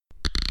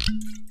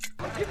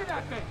Give me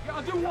that thing.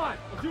 I'll do one.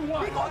 We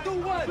gonna do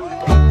one.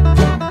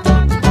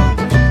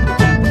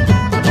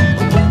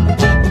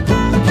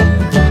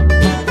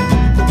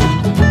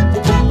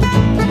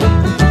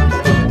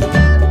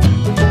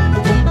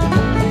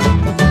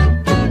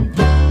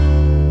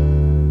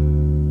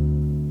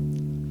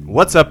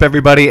 What's up,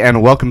 everybody,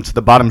 and welcome to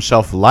the Bottom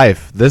Shelf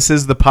Life. This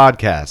is the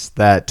podcast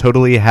that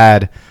totally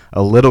had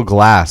a little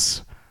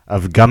glass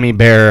of gummy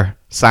bear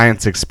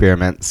science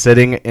experiment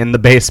sitting in the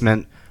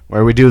basement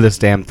where we do this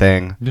damn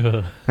thing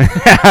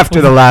after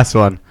the last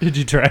one. Did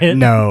you try it?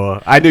 No.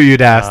 I knew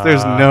you'd ask.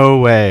 There's no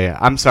way.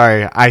 I'm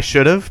sorry. I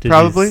should have,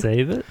 probably. Did you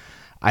save it?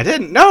 I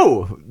didn't.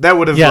 No. That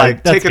would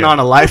have taken on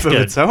a life of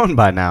its own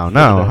by now.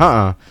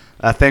 No.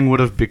 That thing would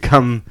have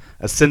become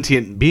a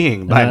sentient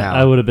being by now.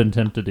 I would have been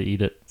tempted to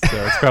eat it, so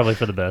it's probably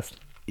for the best.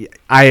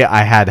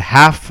 I had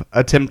half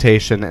a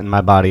temptation in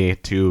my body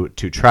to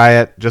try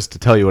it, just to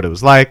tell you what it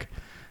was like,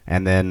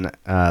 and then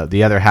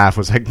the other half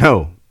was like,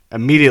 no,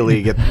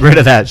 immediately get rid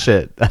of that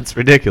shit. That's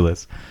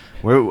ridiculous.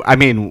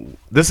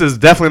 This is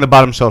definitely the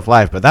Bottom Shelf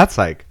Life, but that's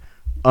like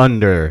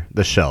under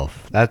the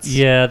shelf. That's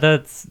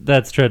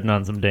treading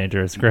on some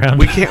dangerous ground.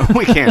 We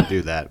can't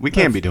do that. We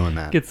can't be doing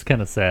that. Gets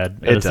kind of sad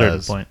at a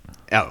certain point.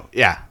 Oh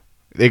yeah,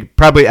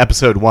 probably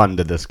episode 1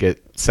 did this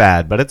get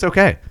sad, but it's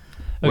okay.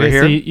 We're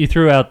here. So you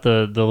threw out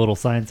the little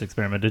science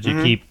experiment. Did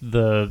you keep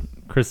the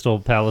Crystal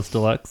Palace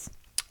Deluxe?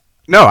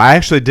 No, I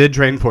actually did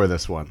drain pour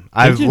this one.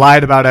 I've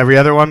lied about every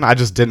other one. I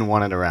just didn't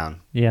want it around.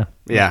 Yeah.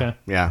 Okay.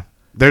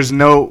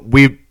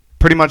 We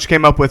pretty much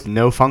came up with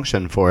no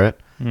function for it.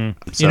 So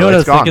you know what I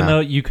was thinking, now. though?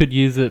 You could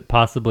use it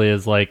possibly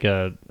as like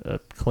a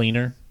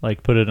cleaner,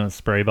 like put it in a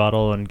spray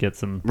bottle and get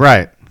some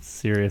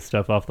serious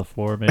stuff off the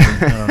floor, maybe. I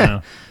don't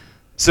know.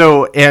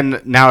 So,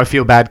 and now I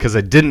feel bad because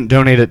I didn't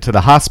donate it to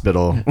the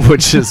hospital,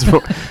 which is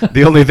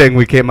the only thing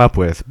we came up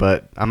with.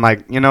 But I'm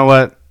like, you know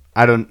what?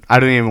 I don't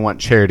even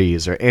want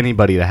charities or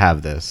anybody to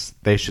have this.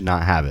 They should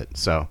not have it.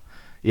 So,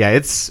 yeah,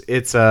 it's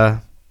in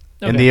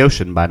the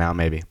ocean by now,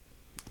 maybe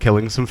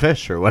killing some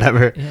fish or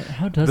whatever. Yeah,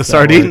 how does the that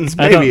sardines?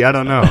 Work? Maybe I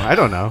don't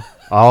know.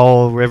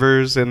 All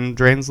rivers and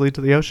drains lead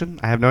to the ocean.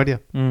 I have no idea.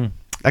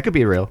 That could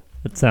be real.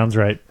 It sounds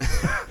right.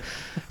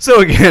 So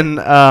again,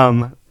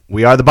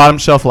 we are the Bottom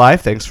Shelf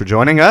Life. Thanks for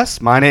joining us.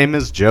 My name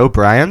is Joe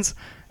Bryans,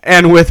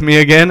 and with me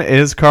again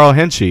is Carl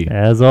Hinchy.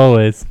 As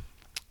always.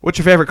 What's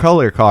your favorite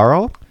color,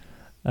 Carl?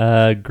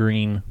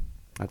 Green.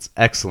 That's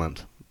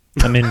excellent.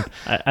 I mean,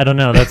 I don't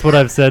know. That's what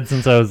I've said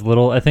since I was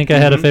little. I think I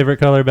had a favorite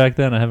color back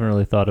then. I haven't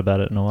really thought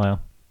about it in a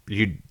while.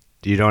 You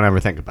don't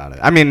ever think about it.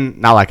 I mean,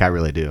 not like I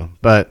really do.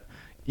 But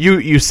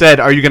you said,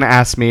 are you going to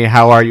ask me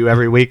how are you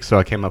every week? So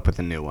I came up with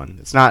a new one.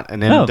 It's not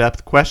an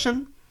in-depth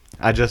question.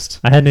 I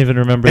hadn't even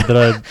remembered that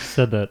I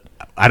said that.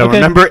 I don't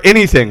remember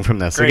anything from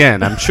this. Great.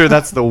 Again, I'm sure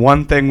that's the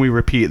one thing we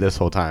repeat this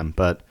whole time.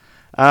 But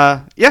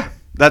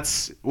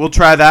we'll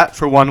try that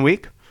for 1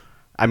 week.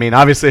 I mean,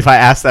 obviously, if I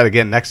ask that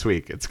again next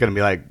week, it's going to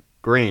be like,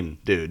 green,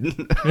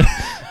 dude.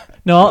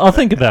 No, I'll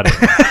think about it.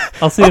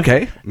 I'll see.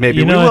 Okay,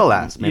 maybe we will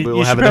ask. Maybe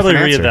we'll have a different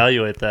answer. You should probably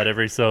reevaluate that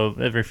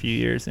every few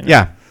years. You know?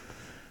 Yeah,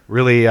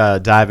 really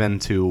dive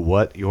into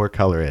what your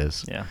color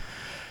is. Yeah.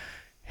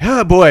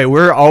 Yeah, boy,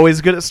 we're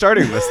always good at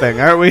starting this thing,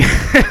 aren't we?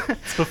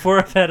 It's before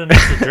I've had enough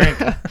to drink.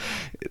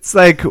 It's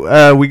like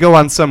we go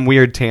on some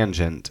weird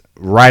tangent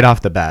right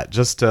off the bat,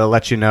 just to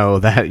let you know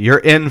that you're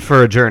in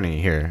for a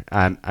journey here.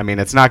 I mean,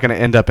 it's not going to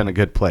end up in a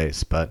good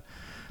place, but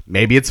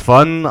maybe it's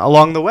fun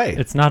along the way.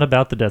 It's not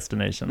about the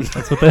destination.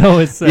 That's what they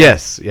always say.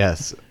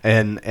 Yes.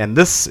 And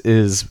this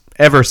is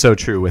ever so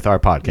true with our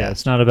podcast. Yeah,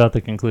 it's not about the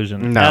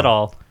conclusion at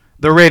all.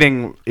 The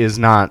rating is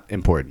not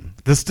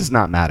important. This does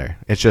not matter.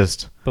 It's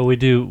just... But we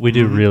do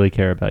really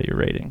care about your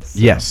ratings. So.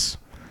 Yes,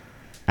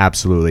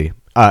 absolutely.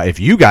 If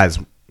you guys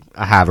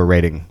have a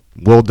rating,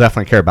 we'll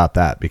definitely care about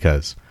that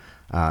because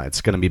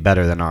it's going to be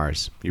better than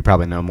ours. You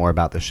probably know more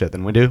about this shit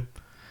than we do.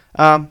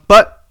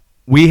 But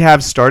we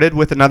have started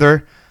with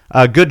another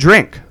good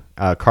drink.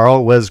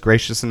 Carl was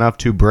gracious enough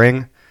to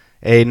bring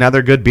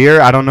another good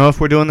beer. I don't know if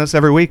we're doing this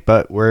every week,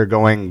 but we're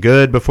going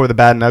good before the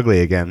bad and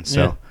ugly again.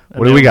 So... Yeah.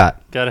 What do we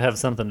got? Got to have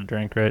something to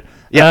drink, right?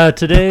 Yeah.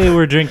 Today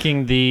we're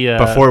drinking the...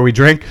 Before we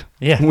drink?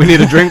 Yeah. We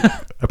need a drink?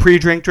 A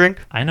pre-drink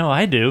drink? I know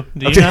I do.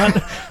 Do you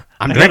not?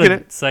 I'm drinking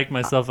it. Psych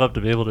myself up to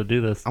be able to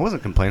do this. I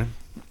wasn't complaining.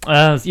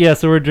 So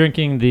we're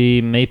drinking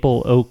the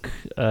maple oak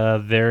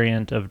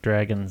variant of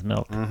Dragon's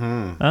Milk.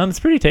 Mm-hmm. It's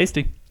pretty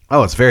tasty.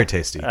 Oh, it's very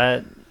tasty.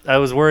 I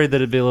was worried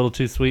that it'd be a little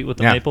too sweet with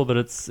the maple, but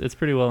it's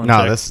pretty well in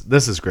check. No,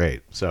 this is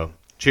great. So,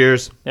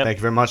 cheers. Yep. Thank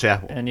you very much.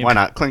 Yeah. Why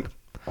not? Clink.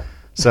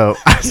 So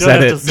I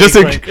said it.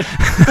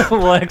 Just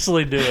we'll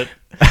actually do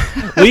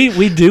it.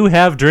 We do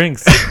have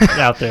drinks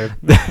out there.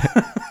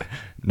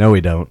 No,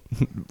 we don't.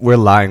 We're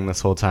lying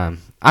this whole time.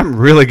 I'm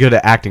really good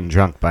at acting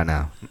drunk by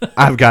now.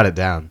 I've got it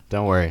down.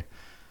 Don't worry.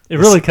 It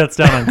really cuts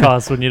down on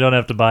costs when you don't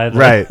have to buy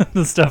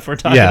the stuff we're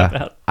talking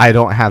about. I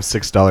don't have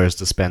 $6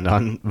 to spend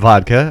on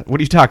vodka. What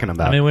are you talking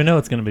about? I mean, we know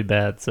it's going to be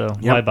bad, so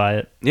why buy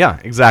it? Yeah,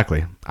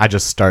 exactly. I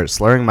just start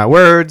slurring my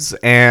words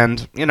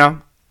and,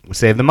 we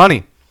save the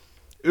money.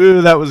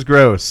 Ooh, that was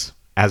gross.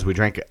 As we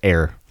drank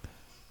air.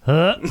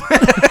 Huh?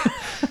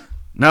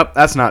 Nope,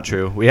 that's not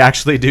true. We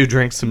actually do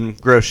drink some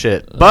gross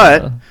shit.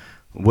 But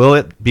will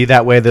it be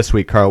that way this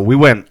week, Carl? We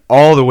went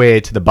all the way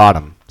to the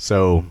bottom.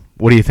 So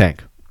what do you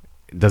think?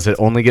 Does it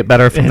only get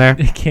better from there?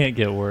 It can't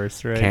get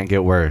worse, right? Can't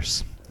get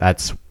worse.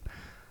 That's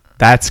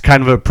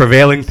kind of a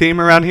prevailing theme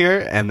around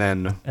here. And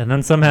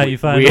then somehow you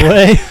find a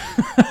way.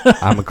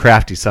 I'm a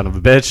crafty son of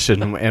a bitch,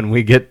 and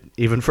we get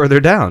even further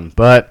down.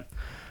 But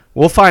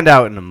we'll find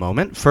out in a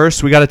moment.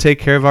 First, we got to take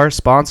care of our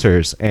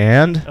sponsors.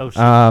 And,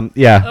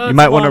 you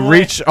might want to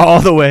reach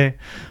all the way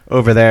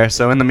over there.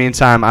 So in the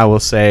meantime, I will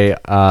say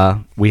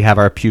we have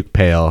our puke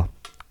pail.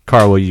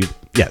 Carl, will you?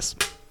 Yes.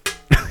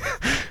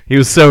 He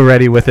was so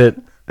ready with it.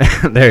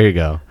 There you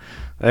go.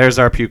 There's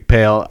our puke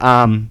pail.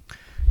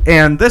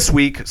 And this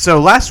week, so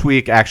last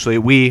week, actually,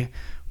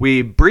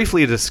 we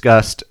briefly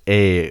discussed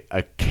a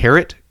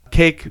carrot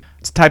cake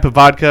type of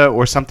vodka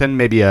or something,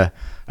 maybe a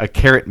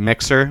carrot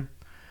mixer.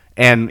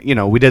 And,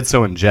 we did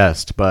so in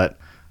jest, but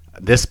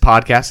this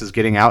podcast is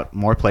getting out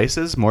more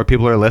places. More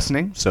people are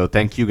listening. So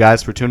thank you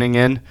guys for tuning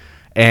in.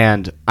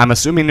 And I'm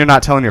assuming you're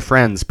not telling your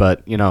friends,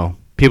 but,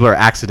 people are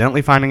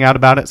accidentally finding out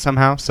about it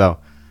somehow. So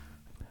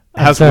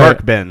how's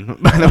work been,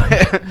 by the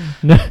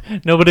way?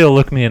 Nobody will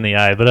look me in the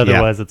eye, but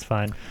otherwise it's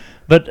fine.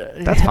 But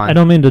that's fine. I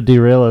don't mean to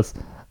derail us.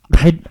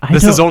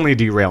 This is only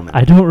derailment.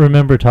 I don't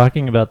remember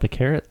talking about the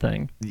carrot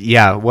thing.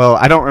 Yeah, well,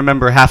 I don't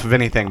remember half of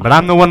anything, but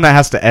I'm the one that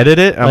has to edit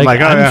it. I'm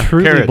I'm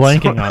truly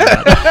blanking on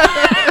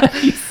that.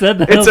 You said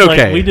that. It's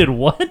okay. We did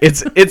what?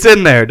 It's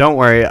in there. Don't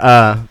worry.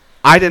 I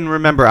didn't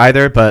remember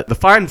either, but the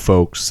fine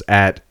folks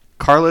at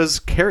Carla's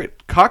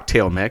Carrot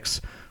Cocktail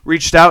Mix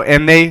reached out,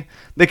 and they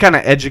kind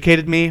of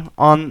educated me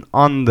on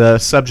the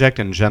subject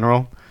in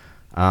general.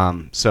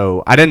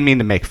 So I didn't mean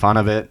to make fun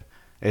of it.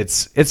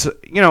 It's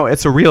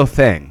a real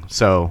thing.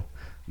 So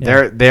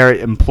they're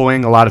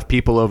employing a lot of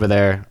people over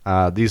there.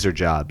 These are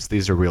jobs.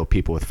 These are real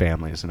people with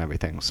families and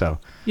everything. So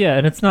yeah,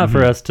 and it's not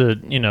for us to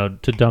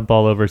to dump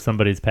all over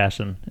somebody's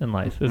passion in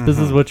life. If this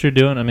is what you're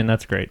doing, I mean,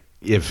 that's great.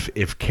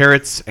 If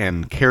carrots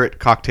and carrot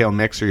cocktail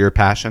mix are your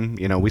passion,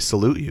 we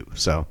salute you.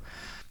 So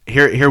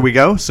here we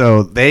go.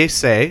 So they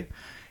say,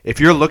 if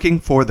you're looking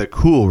for the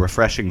cool,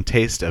 refreshing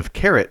taste of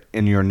carrot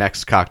in your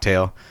next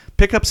cocktail,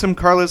 pick up some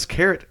Carla's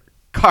Carrot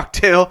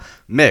Cocktail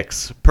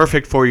Mix,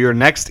 perfect for your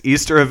next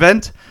Easter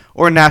event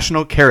or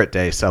National Carrot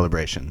Day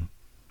celebration.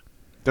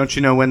 Don't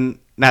you know when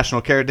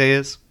National Carrot Day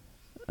is?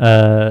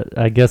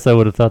 I guess I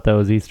would have thought that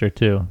was Easter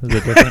too. Is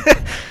it different?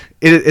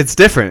 It's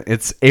different.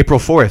 It's April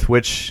 4th,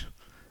 which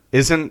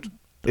is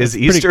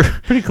Easter.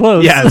 Pretty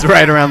close. Yeah, it's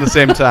right around the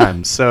same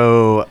time.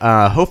 So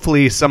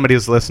hopefully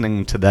somebody's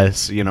listening to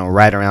this,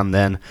 right around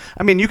then.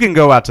 I mean, you can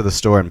go out to the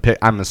store and pick.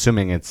 I'm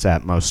assuming it's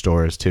at most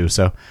stores too.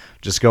 So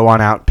just go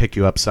on out, pick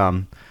you up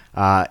some.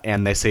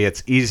 And they say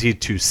it's easy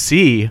to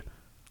see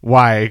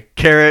why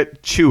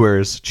carrot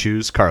chewers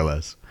choose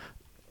Carla's.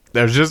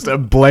 There's just a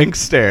blank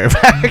stare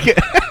back.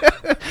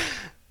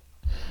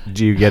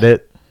 Do you get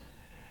it?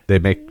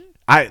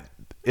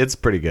 It's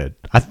pretty good.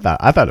 I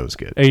thought it was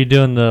good. Are you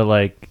doing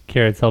the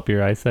carrots help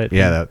your eyesight thing?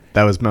 Yeah,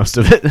 that was most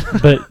of it.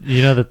 But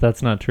you know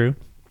that's not true?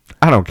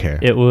 I don't care.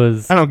 It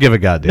was. I don't give a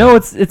goddamn. No,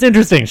 it's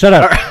interesting. Shut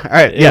up. All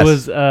right. It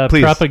was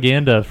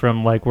propaganda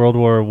from World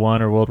War I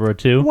or World War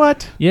II.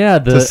 What? Yeah,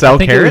 to sell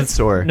carrots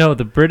or no?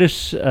 The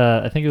British.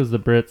 I think it was the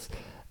Brits.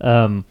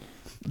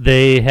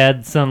 They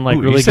had some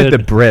really good. You said the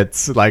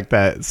Brits like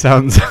that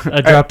sounds.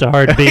 I dropped a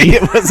hard B.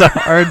 It was a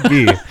hard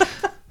B.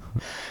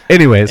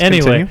 Anyway,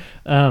 continue.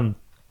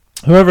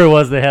 Whoever it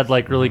was, they had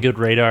really good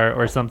radar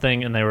or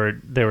something, and they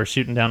were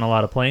shooting down a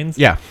lot of planes.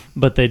 Yeah,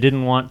 but they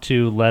didn't want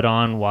to let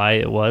on why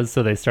it was,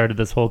 so they started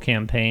this whole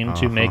campaign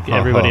to make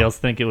everybody else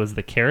think it was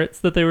the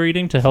carrots that they were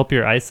eating to help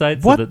your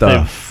eyesight. What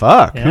the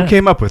fuck? Yeah. Who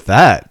came up with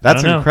that?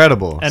 That's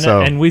incredible.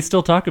 And we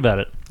still talk about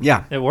it.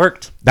 Yeah, it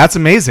worked. That's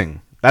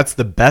amazing. That's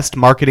the best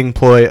marketing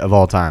ploy of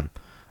all time.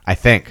 I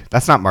think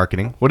that's not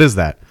marketing. What is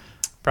that?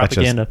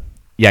 Propaganda.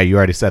 Yeah, you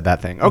already said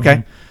that thing. Okay.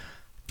 Mm-hmm.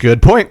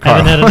 Good point, Carl. I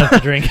haven't had enough to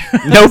drink.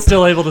 Nope. I'm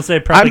still able to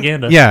say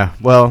propaganda.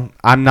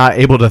 I'm not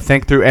able to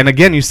think through. And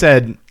again, you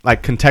said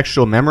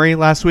contextual memory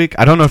last week.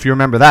 I don't know if you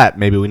remember that.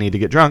 Maybe we need to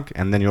get drunk,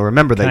 and then you'll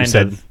remember that you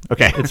said,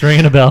 okay. It's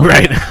ringing a bell.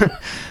 Right.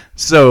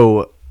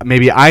 So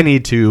maybe I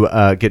need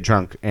to get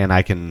drunk, and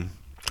I can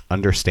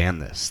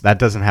understand this. That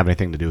doesn't have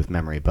anything to do with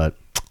memory, but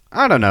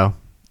I don't know.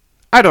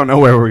 I don't know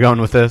where we're going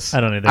with this.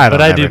 I don't either.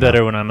 But I do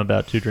better when I'm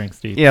about 2 drinks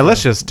deep. Yeah,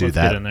 let's just do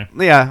that. Get in there.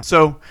 Yeah,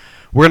 so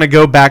we're going to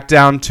go back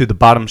down to the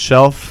bottom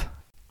shelf.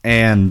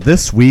 And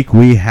this week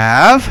we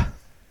have...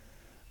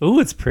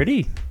 Ooh, it's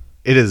pretty.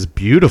 It is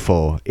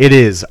beautiful. It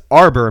is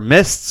Arbor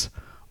Mist's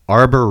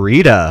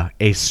Arborita,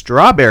 a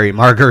strawberry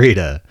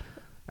margarita.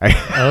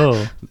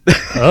 Oh.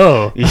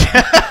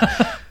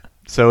 Yeah.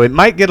 So it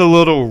might get a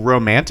little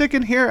romantic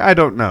in here. I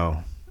don't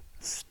know.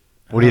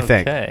 What do you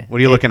think? What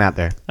are you looking at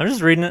there? I'm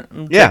just reading it.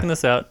 I'm checking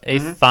this out. A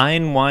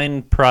fine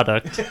wine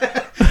product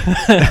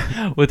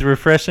with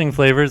refreshing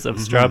flavors of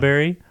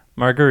strawberry,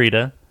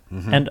 margarita,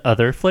 and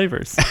other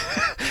flavors.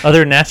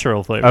 Other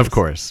natural flavors. Of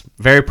course.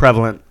 Very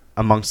prevalent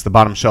amongst the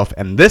bottom shelf.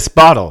 And this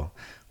bottle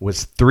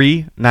was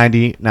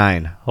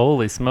 $3.99.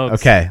 Holy smokes.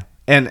 Okay.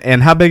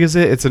 And how big is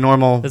it? It's a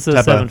normal. This is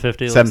type of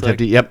 750.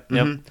 750. Like. Yep.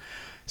 Yep. Mm-hmm.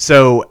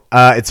 So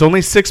it's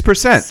only 6%.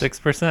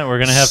 6%. We're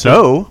gonna have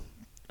So.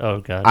 Oh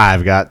God.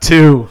 I've got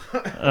 2.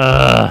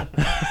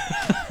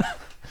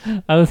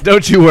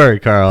 Don't you worry,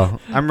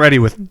 Carl. I'm ready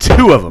with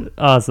 2 of them.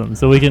 Awesome.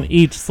 So we can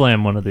each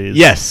slam one of these.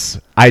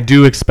 Yes, I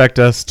do expect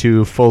us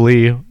to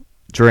fully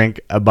drink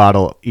a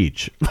bottle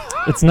each.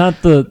 It's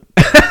not the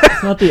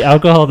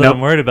alcohol that I'm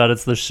worried about.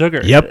 It's the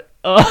sugar. Yep.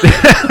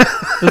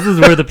 This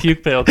is where the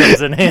puke pail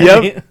comes in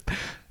handy. Yep.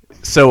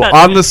 So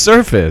on the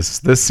surface,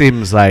 this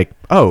seems like,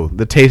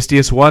 the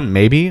tastiest one,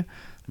 maybe,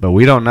 but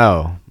we don't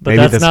know. But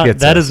maybe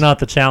that is not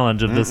the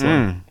challenge of this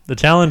one. The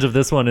challenge of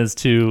this one is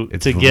to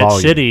get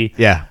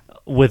shitty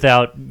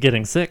without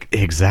getting sick.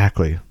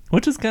 Exactly.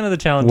 Which is kind of the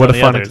challenge on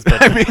the others.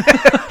 But. I mean,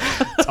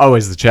 it's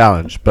always the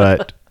challenge,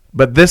 but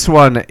this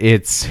one,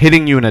 it's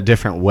hitting you in a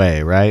different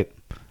way, right?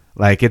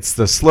 Like, it's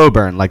the slow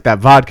burn. Like, that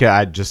vodka,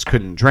 I just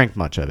couldn't drink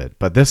much of it.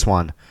 But this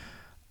one,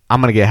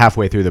 I'm going to get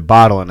halfway through the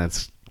bottle,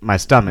 and my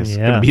stomach's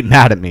going to be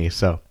mad at me.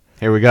 So,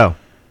 here we go.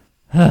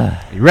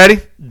 You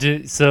ready?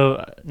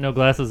 So, no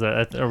glasses.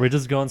 Are we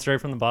just going straight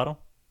from the bottle?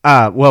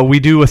 Well, we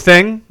do a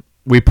thing.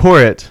 We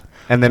pour it,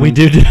 and then we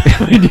do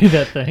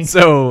that thing.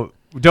 So,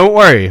 don't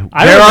worry.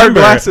 There are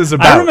glasses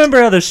about. I remember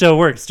how the show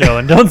works, Joe,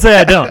 and don't say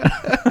I don't.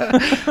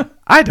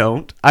 I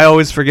don't. I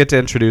always forget to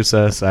introduce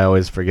us. I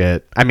always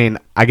forget. I mean,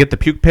 I get the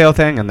puke pail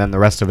thing, and then the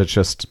rest of it's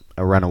just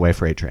a runaway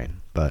freight train.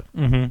 But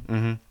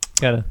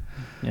Gotta.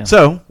 Yeah.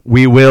 So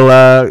we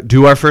will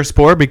do our first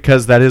pour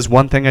because that is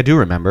one thing I do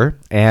remember,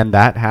 and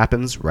that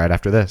happens right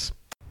after this.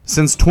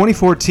 Since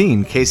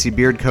 2014, Casey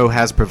Beard Co.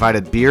 has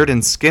provided beard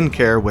and skin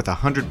care with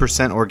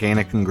 100%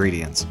 organic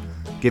ingredients,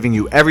 giving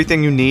you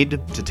everything you need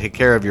to take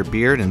care of your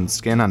beard and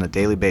skin on a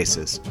daily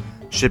basis.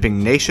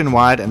 Shipping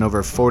nationwide and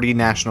over 40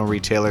 national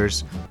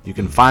retailers, you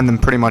can find them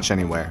pretty much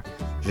anywhere.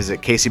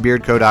 Visit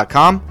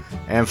CaseyBeardCo.com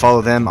and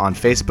follow them on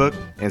Facebook,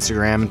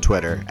 Instagram, and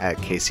Twitter at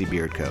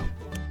CaseyBeardCo.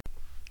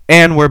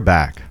 And we're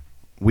back.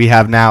 We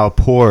have now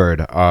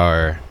poured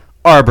our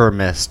Arbor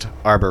Mist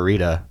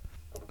Arborita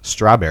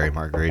strawberry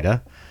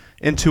margarita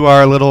into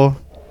our little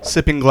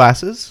sipping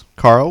glasses.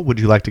 Carl, would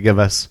you like to give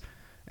us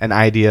an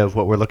idea of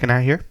what we're looking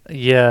at here?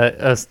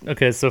 Yeah.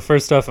 Okay, so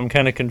first off, I'm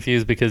kind of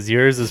confused because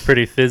yours is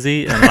pretty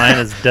fizzy and mine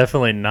is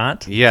definitely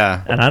not.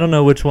 Yeah. And I don't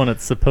know which one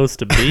it's supposed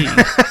to be.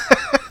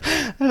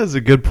 That is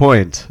a good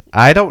point.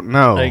 I don't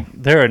know. Like,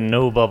 there are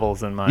no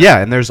bubbles in mine. Yeah,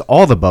 and there's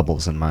all the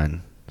bubbles in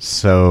mine.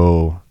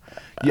 So,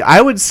 yeah,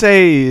 I would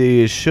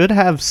say it should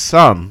have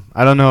some.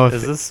 I don't know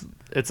if...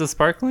 It's a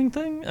sparkling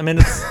thing? I mean,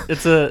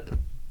 it's a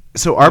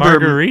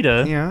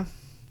margarita. Yeah.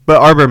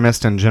 But Arbor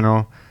Mist in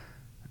general...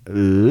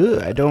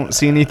 I don't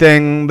see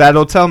anything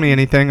that'll tell me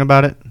anything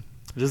about it.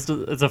 It's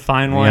a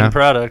fine wine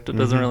product. It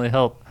doesn't really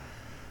help.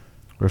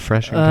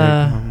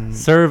 Refreshing.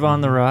 Serve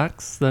on the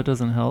rocks. That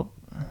doesn't help.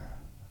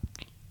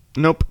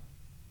 Nope.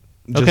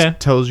 Just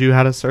tells you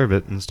how to serve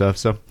it and stuff.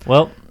 So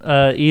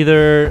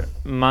either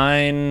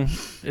mine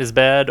is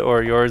bad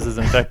or yours is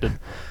infected.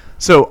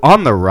 So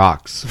on the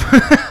rocks.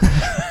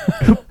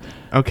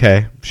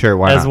 Okay, sure.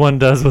 Why not? As one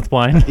does with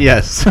wine.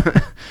 Yes.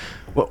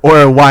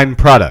 Or a wine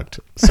product.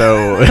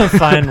 So a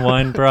fine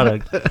wine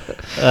product.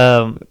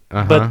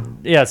 But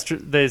yeah,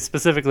 they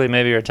specifically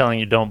maybe are telling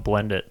you don't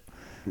blend it.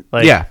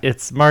 Like,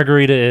 it's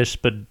margarita-ish,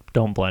 but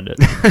don't blend it.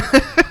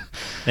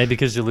 Maybe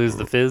because you lose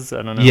the fizz.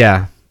 I don't know.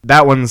 Yeah,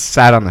 that one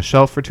sat on the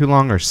shelf for too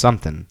long or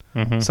something.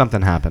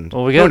 Something happened.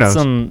 Well, we got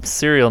some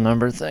serial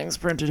number things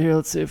printed here.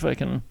 Let's see if I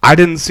can. I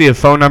didn't see a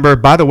phone number.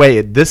 By the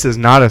way, this is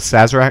not a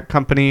Sazerac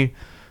company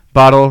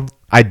bottle.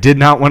 I did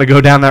not want to go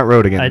down that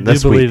road again. I do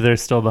believe they're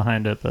still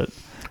behind it, but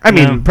I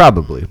mean,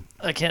 probably.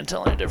 I can't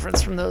tell any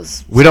difference from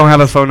those. We don't have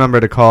a phone number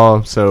to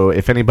call, so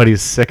if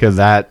anybody's sick of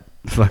that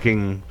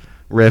fucking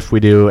riff we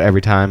do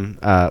every time,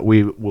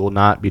 we will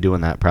not be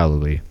doing that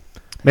probably.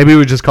 Maybe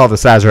we just call the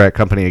Sazerac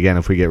company again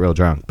if we get real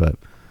drunk, but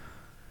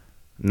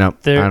no, I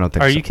don't think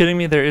so. Are you kidding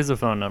me? There is a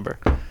phone number.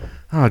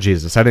 Oh,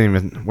 Jesus. I didn't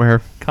even...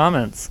 Where?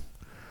 Comments.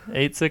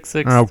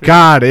 866. Oh,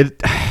 God.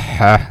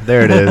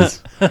 There it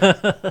is.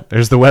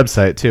 There's the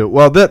website, too.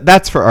 Well,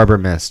 that's for Arbor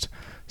Mist.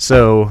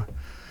 So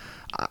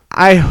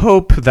I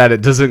hope that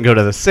it doesn't go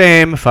to the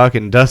same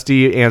fucking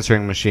dusty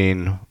answering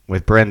machine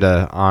with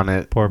Brenda on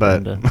it. Poor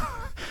Brenda.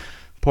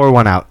 Pour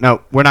one out.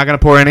 No, we're not going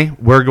to pour any.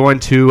 We're going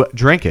to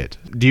drink it.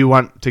 Do you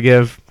want to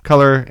give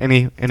color,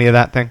 any of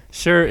that thing?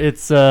 Sure.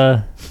 It's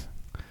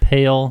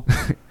pale.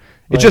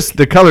 Just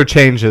the color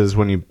changes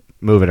when you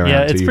move it around.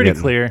 Yeah, it's pretty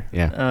clear.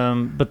 Yeah.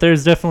 But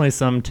there's definitely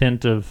some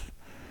tint of...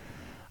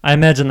 I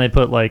imagine they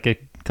put like a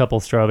couple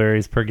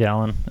strawberries per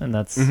gallon, and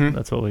that's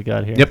what we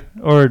got here. Yep.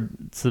 Or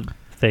it's a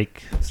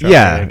fake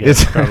strawberry, I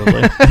guess, it's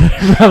probably.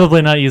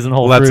 Probably not using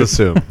whole fruit. Let's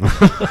assume.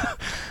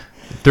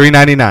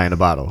 $3.99 a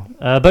bottle.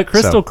 But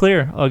crystal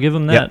clear. I'll give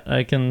them that.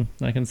 Yep.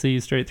 I can see you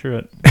straight through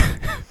it.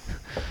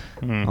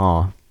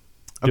 Aw.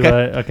 Okay.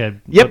 Okay.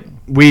 Yep.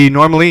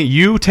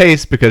 You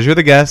taste because you're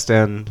the guest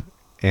and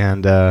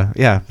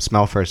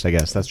smell first, I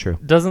guess. That's true.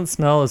 Doesn't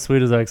smell as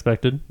sweet as I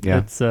expected. Yeah.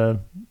 It's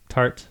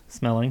tart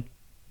smelling,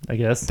 I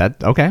guess.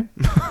 That okay.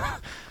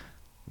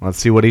 Let's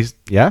see what he's.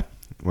 Yeah,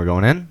 we're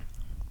going in.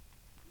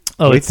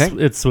 Oh, What do you think?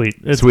 it's sweet.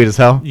 It's Sweet as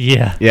hell.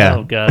 Yeah. Yeah.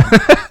 Oh god.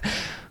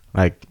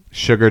 Like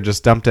sugar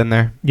just dumped in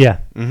there. Yeah.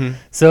 Mm-hmm.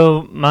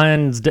 So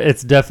mine's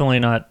it's definitely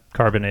not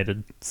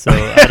carbonated. So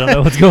I don't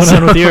know what's going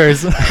on with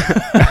yours.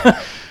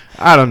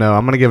 I don't know.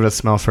 I'm gonna give it a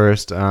smell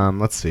first.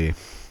 Let's see.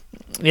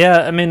 Yeah,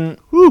 I mean,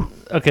 Whew.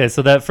 okay.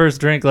 So that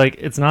first drink, like,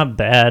 it's not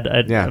bad.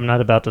 Yeah. I'm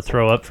not about to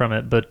throw up from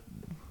it, but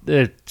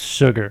it's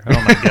sugar. Oh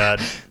my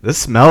god. This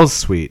smells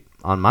sweet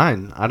on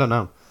mine. I don't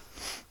know.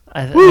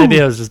 Maybe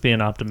I was just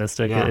being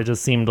optimistic. Yeah. It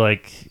just seemed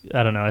like,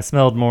 I don't know. I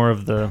smelled more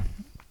of the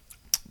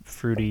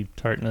fruity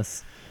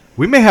tartness.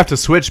 We may have to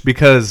switch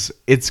because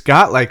it's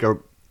got like a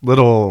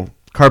little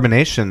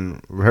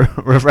carbonation,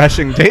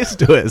 refreshing taste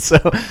to it. So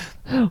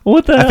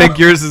What the hell? I think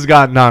yours has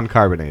gone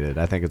non-carbonated.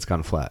 I think it's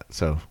gone flat.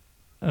 So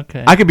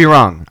Okay. I could be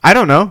wrong. I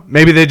don't know.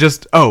 Maybe they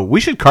just, we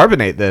should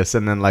carbonate this,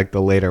 and then like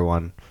the later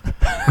one.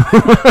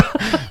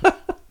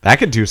 That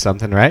could do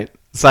something, right?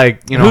 It's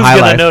like, Who's High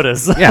gonna Life.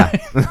 notice? Yeah.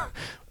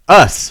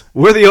 Us.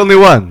 We're the only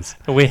ones.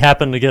 We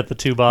happen to get the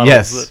 2 bottles.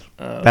 Yes.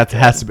 That okay.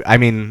 has to be. I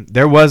mean,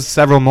 there was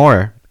several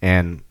more,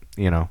 and,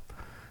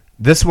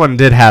 this one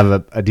did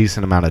have a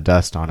decent amount of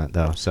dust on it,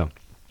 though. So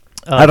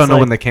I don't know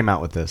when they came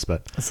out with this,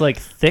 but It's like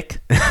thick.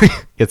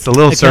 it's a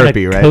little It kinda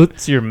syrupy, right?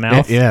 coats your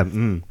mouth. Yeah.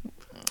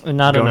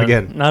 Not Going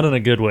again. not in a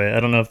good way. I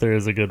don't know if there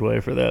is a good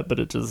way for that, but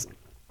it just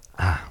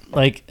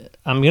like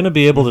I'm gonna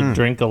be able to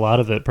drink a lot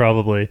of it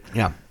probably,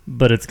 Yeah.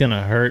 but it's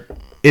gonna hurt.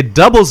 It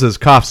doubles as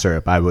cough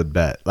syrup, I would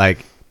bet.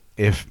 Like,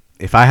 if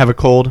I have a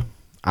cold,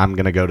 I'm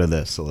going to go to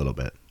this a little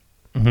bit.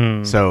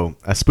 Mm-hmm. So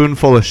a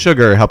spoonful of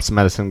sugar helps the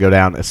medicine go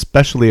down,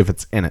 especially if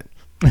it's in it.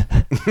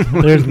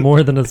 There's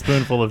more than a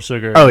spoonful of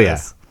sugar. Oh, in yeah.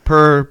 this.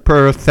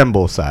 Per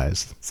thimble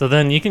size. So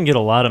then you can get a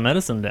lot of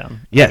medicine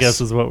down. Yes. I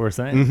guess is what we're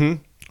saying. Mm-hmm.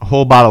 A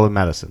whole bottle of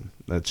medicine.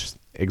 That's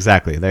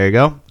exactly. There you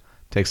go.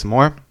 Take some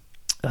more.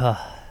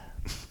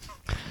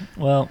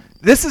 Well,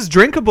 This is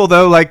drinkable,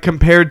 though, like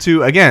compared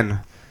to, again,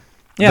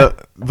 yeah. the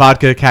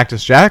vodka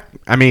Cactus Jack.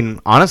 I mean,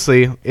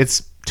 honestly,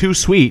 it's too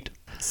sweet.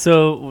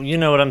 So you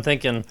know what I'm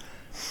thinking?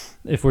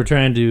 If we're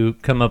trying to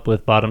come up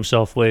with bottom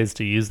shelf ways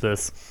to use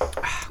this,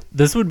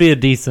 this would be a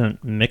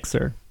decent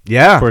mixer.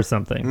 Yeah. For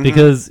something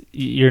because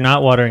you're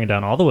not watering it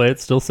down all the way.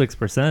 It's still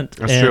 6%,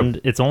 That's and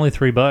true. it's only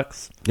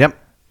 $3. Yep.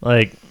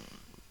 Like,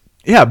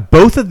 Yeah,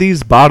 both of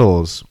these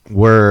bottles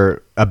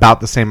were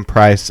about the same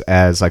price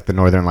as like the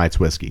Northern Lights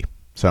whiskey.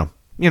 So,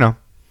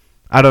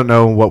 I don't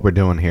know what we're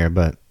doing here,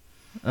 but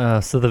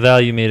so the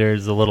value meter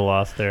is a little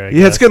off there. I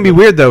yeah, it's guess. going to be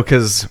weird though,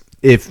 because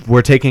if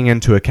we're taking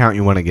into account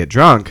you want to get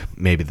drunk,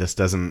 maybe this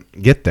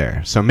doesn't get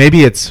there. So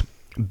maybe it's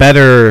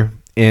better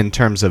in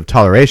terms of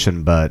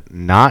toleration, but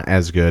not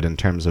as good in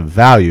terms of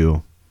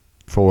value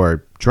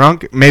for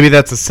drunk. Maybe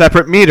that's a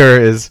separate meter,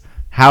 is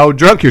how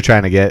drunk you're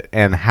trying to get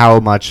and how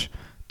much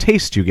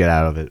taste you get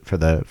out of it for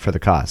the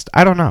cost.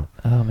 I don't know.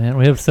 Oh man,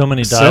 we have so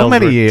many dials. So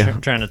many we're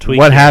trying to tweak.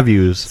 what here. have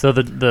yous. So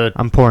the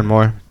I'm pouring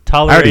more. I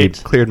already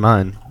tolerate. cleared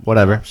mine.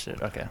 Whatever. Oh,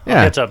 shit. Okay.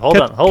 Yeah. I'll catch up. Hold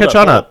on. Catch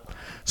on up.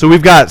 So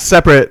we've got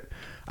separate.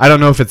 I don't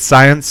know if it's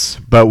science,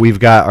 but we've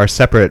got our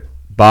separate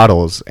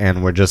bottles,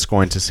 and we're just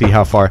going to see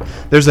how far.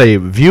 There's a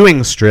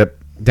viewing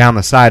strip down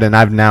the side, and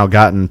I've now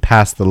gotten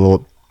past the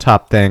little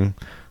top thing,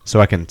 so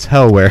I can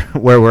tell where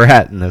we're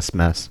at in this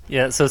mess.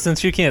 Yeah. So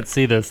since you can't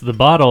see this, the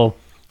bottle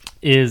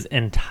is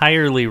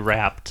entirely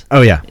wrapped.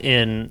 Oh yeah.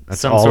 In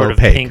That's some all sort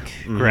opaque. of pink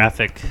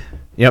graphic.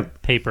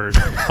 Yep. Paper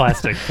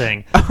plastic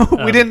thing.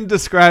 We didn't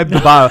describe the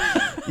bottle.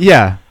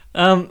 Yeah.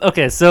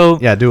 Okay, so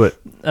Yeah. Do it.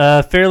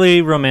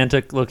 fairly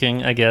romantic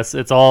looking, I guess.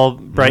 It's all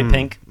bright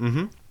pink.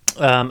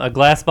 Mm-hmm. A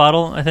glass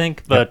bottle, I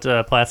think, but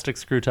plastic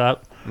screw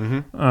top.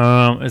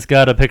 Mm-hmm. It's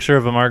got a picture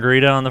of a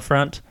margarita on the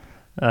front.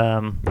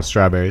 The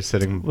strawberry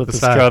sitting With the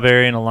beside.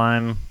 strawberry and a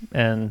lime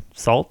and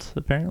salt,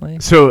 apparently.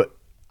 So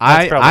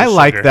That's probably I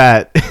like sugar.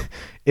 that.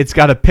 It's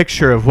got a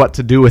picture of what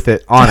to do with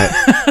it on it.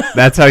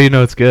 That's how you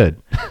know it's good.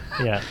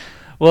 Yeah.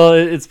 Well,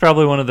 it's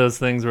probably one of those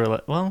things where,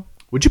 like, well,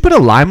 Would you put a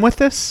lime with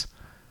this?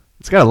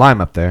 It's got a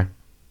lime up there.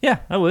 yeah,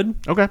 I would.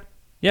 Okay.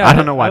 Yeah, I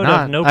don't know why I would not.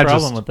 have no I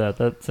problem just- with that.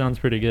 That sounds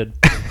pretty good.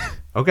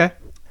 Okay.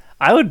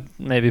 I would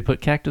maybe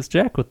put Cactus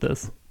Jack with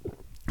this.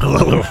 Fuck.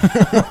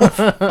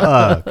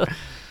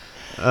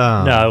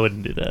 No, I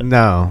wouldn't do that.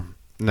 No.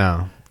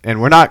 And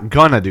we're not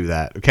gonna do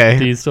that, okay?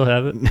 Do you still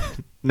have it?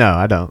 No,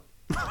 I don't.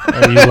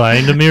 Are you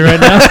lying to me right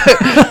now?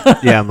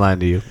 Yeah, I'm lying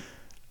to you.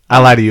 I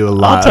lie to you a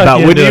lot talk about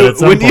you when into you it at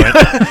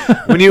some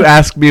when you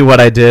ask me what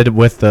I did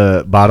with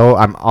the bottle,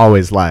 I'm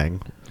always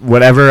lying.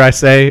 Whatever I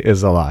say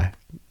is a lie.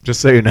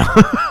 Just so you know.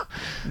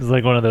 It's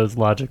like one of those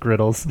logic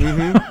riddles.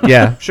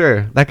 Yeah,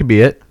 sure. That could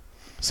be it.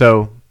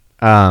 So,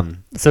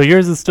 So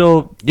yours is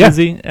still Yeah.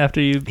 fizzy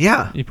after you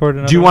poured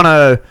another do you want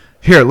to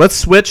here, let's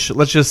switch.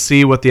 Let's just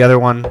see what the other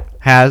one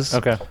has.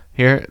 Okay.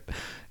 Here.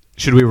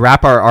 Should we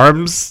wrap our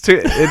arms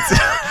to it's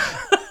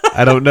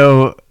I don't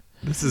know.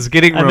 This is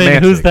getting I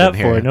romantic. mean, who's that in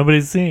here. for?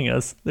 Nobody's seeing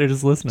us. They're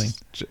just listening.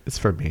 It's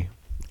for me.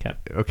 Okay.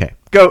 Okay.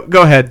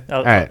 Go ahead. Oh,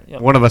 All right.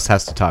 yep. One of us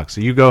has to talk.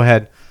 So you go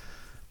ahead.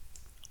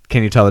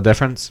 Can you tell the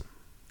difference?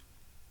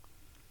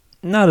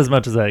 Not as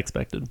much as I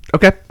expected.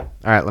 Okay. All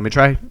right, let me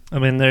try. I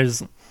mean,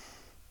 there's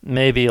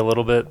maybe a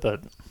little bit,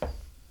 but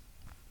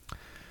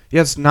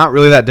yeah, it's not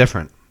really that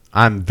different.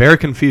 I'm very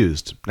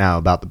confused now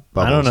about the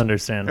bubbles. I don't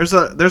understand. There's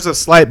a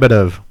slight bit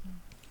of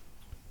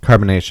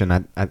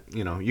carbonation. I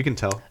you can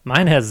tell.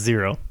 Mine has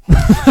 0.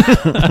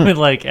 I mean,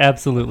 like,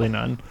 absolutely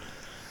none.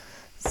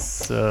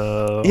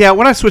 So yeah,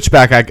 when I switch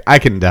back, I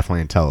can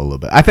definitely tell a little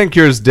bit. I think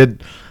yours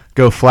did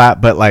go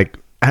flat, but like,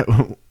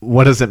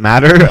 what does it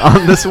matter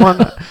on this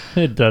one?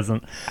 It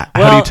doesn't.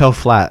 How do you tell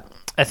flat?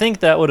 I think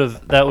that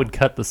would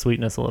cut the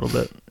sweetness a little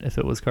bit if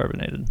it was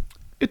carbonated.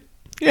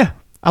 Yeah,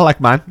 I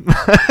like mine.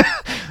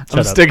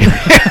 I'm sticking.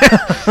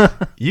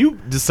 You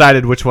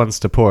decided which ones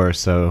to pour,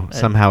 so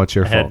somehow it's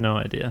your fault. I had no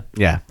idea.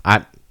 Yeah,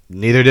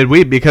 neither did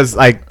we, because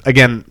like,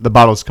 again, the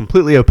bottle's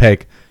completely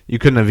opaque. You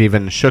couldn't have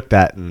even shook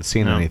that and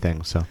seen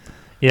anything. So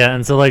yeah,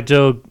 and so like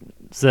Joe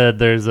said,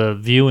 there's a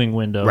viewing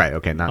window, right?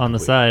 Okay, not on complete.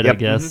 The side, yep. I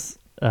guess.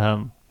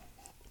 Mm-hmm.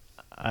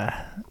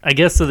 I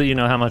guess so that you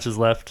know how much is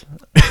left.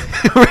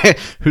 Right.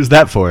 Who's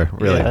that for?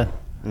 Really? Yeah.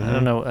 Mm-hmm. I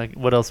don't know.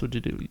 What else would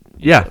you do?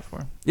 That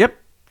for? Yep.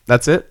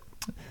 That's it.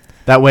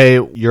 That way,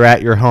 you're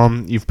at your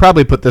home. You've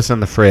probably put this in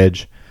the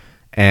fridge,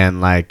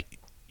 and like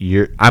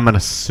I'm gonna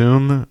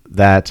assume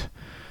that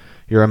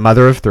you're a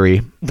mother of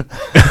 3.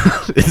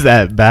 Is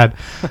that bad?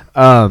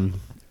 And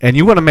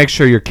you want to make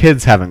sure your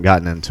kids haven't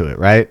gotten into it,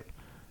 right?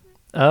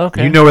 Oh,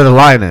 okay. You know where the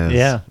line is.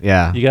 Yeah.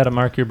 Yeah. You got to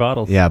mark your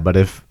bottles. Yeah, but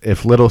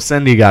if little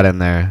Cindy got in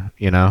there,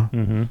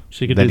 mm-hmm.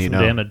 She could do some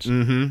damage.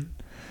 Mm-hmm.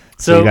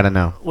 So you got to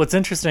know. What's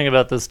interesting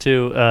about this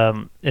too,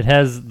 it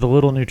has the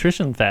little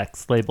nutrition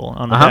facts label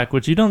on the back,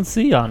 which you don't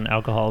see on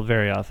alcohol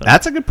very often.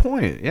 That's a good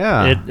point.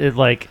 Yeah. It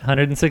like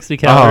 160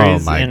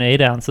 calories in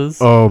 8 ounces.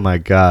 Oh my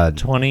God.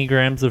 20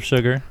 grams of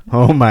sugar.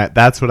 Oh my.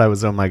 That's what I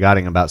was oh my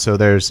godding about. So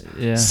there's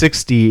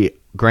 60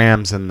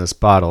 grams in this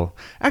bottle.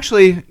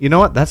 Actually, you know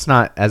what? That's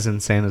not as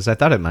insane as I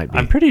thought it might be.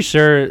 I'm pretty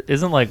sure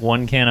isn't like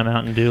 1 can of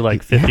Mountain Dew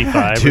like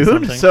 55 dude, or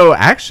something. So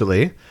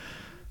actually,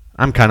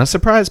 I'm kind of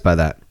surprised by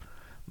that.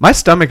 My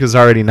stomach is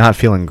already not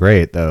feeling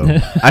great, though.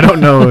 I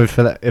don't know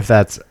if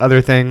that's other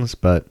things,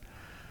 but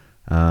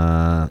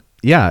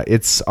yeah,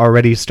 it's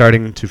already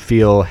starting to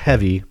feel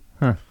heavy.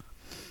 Huh.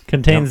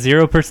 Contains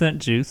 0%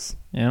 juice.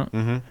 Yeah.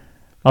 Mm-hmm.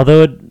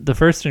 Although the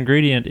first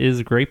ingredient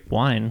is grape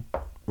wine.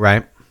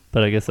 Right.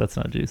 But I guess that's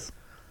not juice.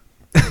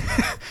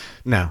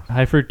 No.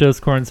 High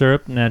fructose corn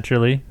syrup,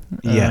 naturally.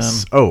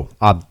 Yes.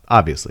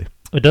 Obviously.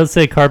 It does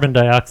say carbon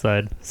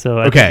dioxide, so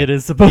I think it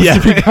is supposed to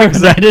be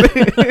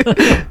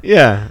carbonated.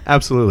 Yeah,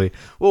 absolutely.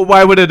 Well,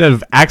 why would it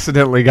have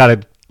accidentally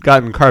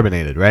gotten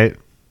carbonated, right?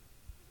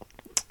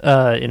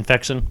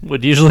 Infection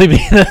would usually be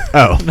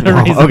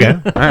the reason. Okay.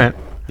 All right.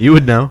 You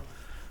would know.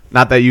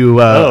 Not that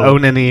you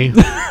own any...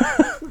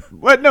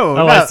 What? No.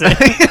 Oh, I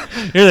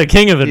see. You're the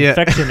king of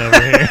infection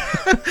over here.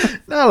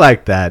 Not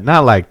like that.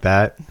 Not like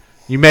that.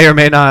 You may or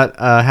may not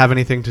have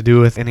anything to do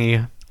with any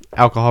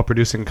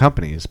alcohol-producing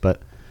companies,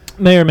 but...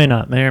 May or may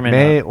not.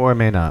 May or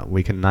may not.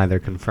 We can neither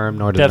confirm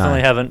nor deny.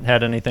 Definitely haven't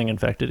had anything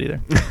infected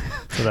either.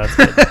 So that's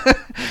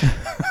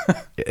good.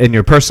 In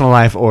your personal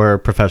life or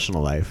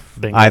professional life.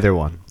 Bingo. Either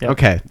one. Yep.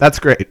 Okay, that's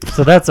great.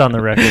 So that's on the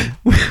record.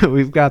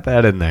 We've got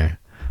that in there.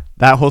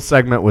 That whole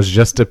segment was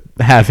just to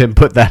have him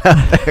put that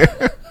out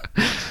there.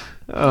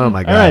 Oh,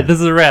 my God. All right, this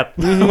is a wrap.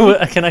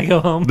 Can I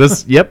go home?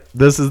 This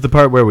is the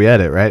part where we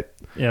edit, right?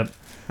 Yep.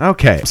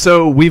 Okay,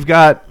 so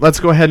let's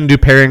go ahead and do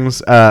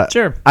pairings.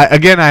 Sure.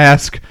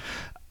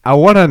 I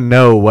want to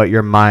know what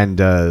your mind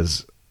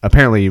does.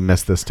 Apparently you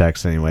missed this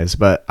text anyways,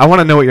 but I want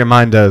to know what your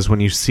mind does when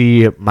you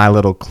see my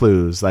little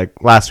clues.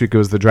 Like last week it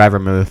was the driver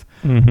move.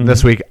 Mm-hmm.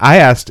 This week I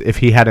asked if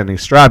he had any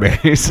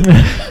strawberries.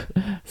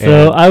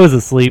 So I was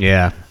asleep.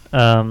 Yeah.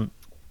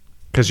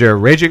 Because you're a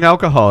raging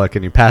alcoholic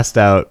and you passed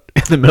out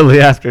in the middle of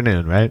the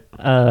afternoon, right?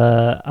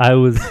 I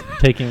was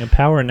taking a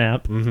power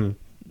nap,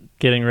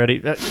 getting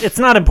ready. It's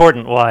not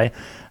important why.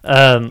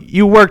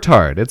 You worked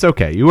hard. It's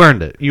okay. You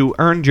earned it. You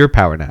earned your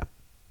power nap.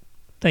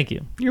 Thank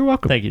you. You're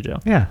welcome. Thank you, Joe.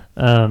 Yeah.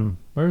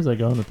 Where was I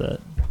going with that?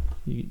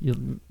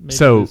 You missed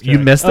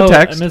the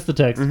text? I missed the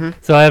text. Mm-hmm.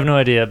 So I have no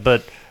idea,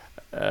 but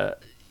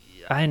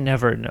I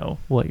never know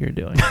what you're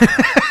doing.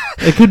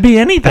 It could be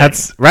anything.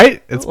 That's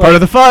right. It's part of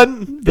the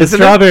fun. The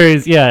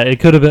strawberries, it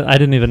could have been. I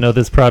didn't even know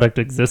this product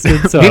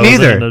existed, so Me I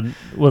neither.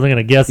 wasn't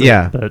gonna guess it.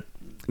 Yeah. But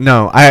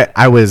no,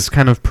 I was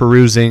kind of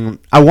perusing.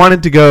 I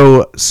wanted to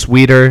go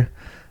sweeter.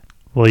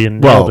 Well, you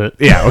nailed it.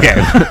 Yeah,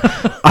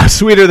 okay.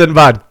 Sweeter than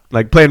vodka,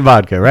 like plain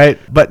vodka, right?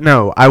 But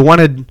no, I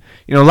wanted,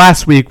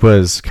 last week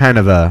was kind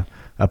of a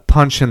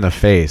punch in the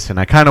face, and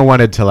I kind of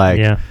wanted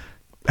to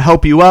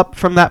help you up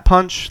from that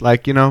punch,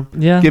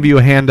 give you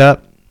a hand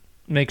up.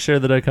 Make sure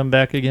that I come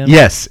back again.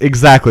 Yes,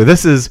 exactly.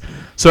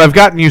 So I've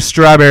gotten you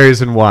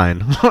strawberries and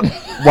wine,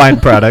 wine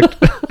product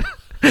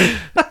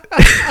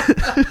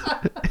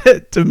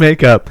to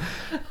make up.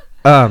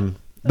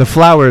 The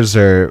flowers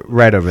are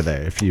right over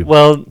there, if you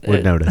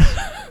would notice.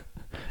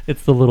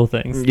 It's the little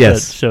things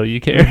that show you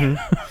care.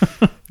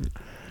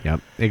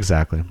 Yep,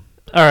 exactly.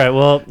 All right.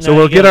 Well, So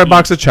we'll get our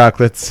box of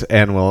chocolates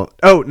and we'll.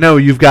 Oh no,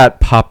 you've got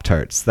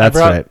Pop-Tarts. That's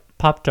right.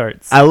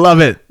 Pop-Tarts. I love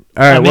it.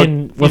 All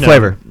right. What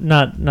flavor?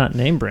 Not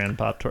name brand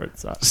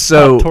Pop-Tarts.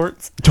 So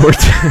Pop-Tarts.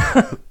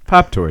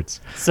 Pop-Tarts.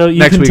 So you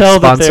next can week's tell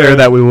sponsor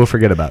that we will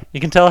forget about.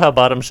 You can tell how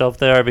bottom shelf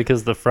they are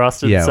because the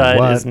frosted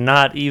side is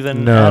not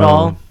even at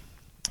all.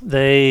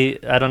 I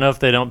don't know if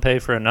they don't pay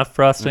for enough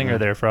frosting or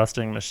their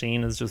frosting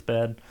machine is just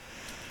bad.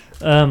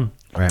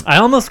 Right. I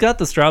almost got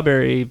the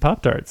strawberry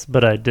Pop-Tarts,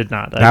 but I did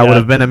not. That would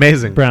have been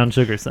amazing. Brown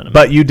sugar cinnamon.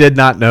 But you did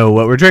not know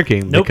what we're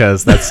drinking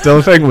because that's still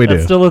a thing we do.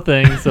 That's still a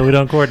thing, so we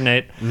don't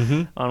coordinate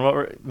on what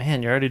we're...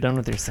 Man, you're already done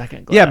with your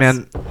second glass. Yeah,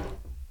 man.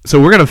 So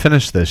we're going to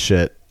finish this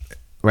shit,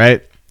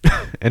 right?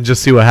 And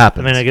just see what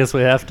happens. I mean, I guess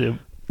we have to.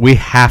 We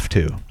have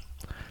to.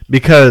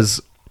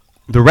 Because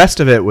the rest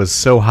of it was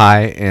so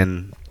high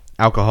in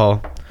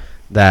alcohol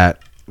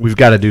that we've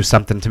got to do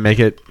something to make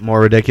it more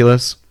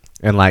ridiculous.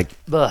 And like...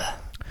 Ugh.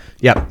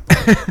 Yep.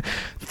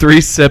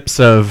 3 sips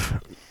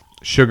of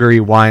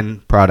sugary wine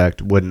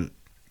product wouldn't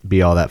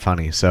be all that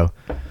funny. So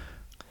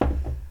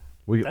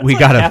we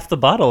got half the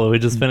bottle we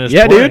just finished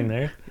pouring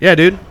there. Yeah,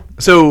 dude.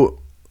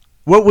 So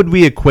what would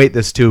we equate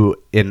this to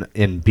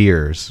in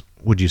beers,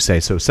 would you say?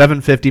 So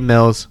 750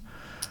 mils.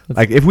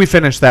 Like if we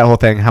finish that whole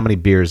thing, how many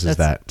beers is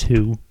that?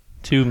 2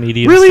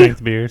 medium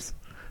strength beers.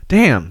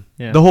 Damn.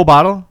 Yeah. The whole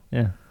bottle?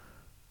 Yeah.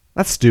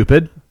 That's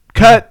stupid.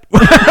 Cut.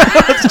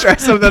 Let's try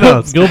something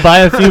else. Go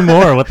buy a few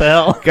more. What the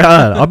hell?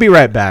 God, I'll be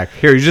right back.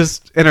 Here, you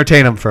just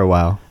entertain them for a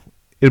while.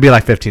 It'll be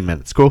like 15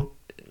 minutes. Cool?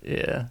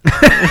 Yeah.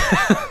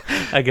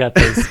 I got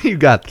this. You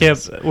got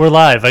this. We're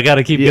live. I got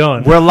to keep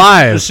going. We're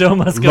live. The show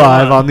must go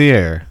live on the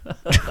air.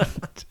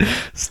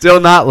 Still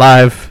not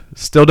live.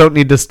 Still don't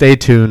need to stay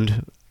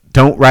tuned.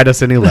 Don't write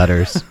us any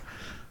letters.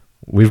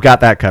 We've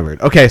got that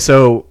covered. Okay,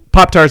 so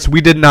Pop-Tarts,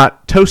 we did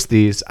not toast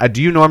these. Do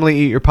you normally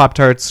eat your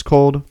Pop-Tarts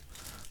cold?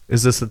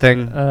 Is this the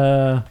thing?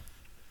 I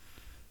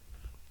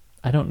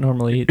don't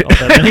normally eat all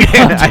that many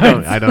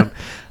Pop-Tarts. I don't.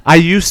 I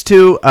used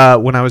to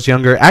when I was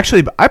younger.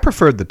 Actually, I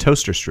preferred the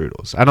toaster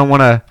strudels. I don't want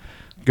to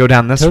go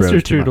down this road.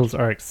 Toaster strudels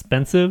are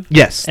expensive.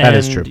 Yes, that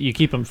is true. You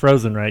keep them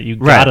frozen, right? You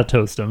gotta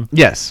toast them.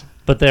 Yes,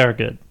 but they are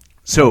good.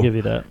 So I'll give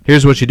you that.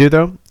 Here's what you do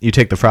though: you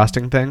take the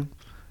frosting thing,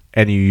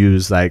 and you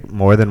use like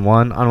more than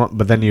one on one,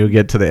 but then you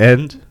get to the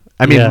end.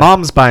 I mean,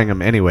 Mom's buying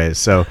them anyways,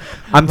 so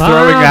I'm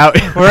throwing out...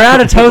 We're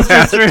out of toaster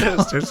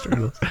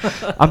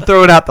strudels. I'm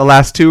throwing out the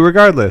last 2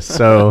 regardless.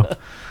 So,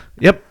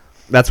 yep,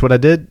 that's what I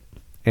did,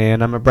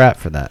 and I'm a brat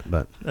for that.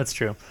 But that's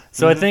true.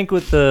 So I think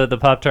with the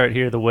Pop-Tart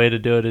here, the way to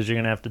do it is you're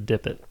going to have to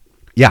dip it.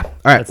 Yeah, all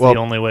right. That's the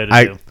only way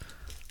to do.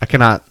 I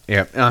cannot...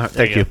 Yeah,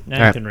 thank you.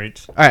 Now you can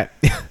reach. All right.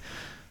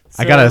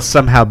 I got to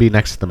somehow be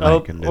next to the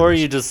mic. And or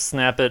you just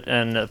snap it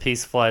and a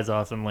piece flies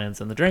off and lands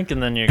in the drink,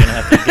 and then you're going to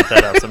have to get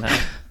that out somehow.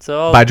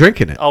 So by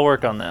drinking it. I'll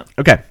work on that.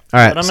 Okay. All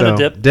right. But I'm going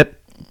to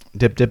dip.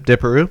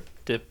 Dipperoo.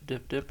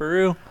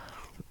 Dipperoo.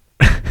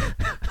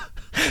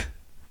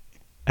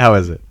 How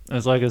is it?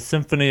 It's like a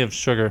symphony of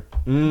sugar.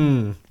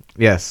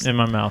 Yes. In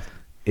my mouth.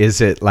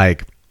 Is it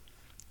like,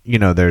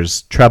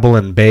 there's treble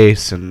and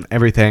bass and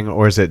everything,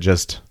 or is it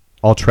just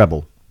all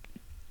treble?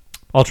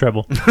 All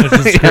treble.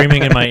 It's just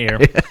screaming in my ear.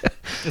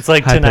 It's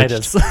like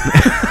tinnitus.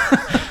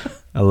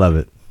 I love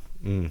it.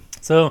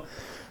 So,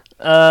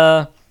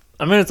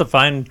 it's a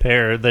fine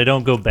pair. They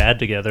don't go bad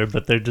together,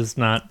 but they're just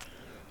not.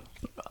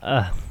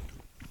 I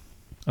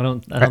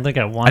don't think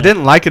I want. I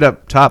didn't like it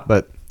up top,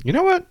 but you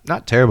know what?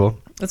 Not terrible.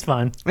 It's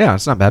fine. Yeah,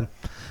 it's not bad.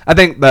 I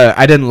think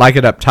I didn't like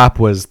it up top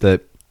was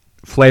the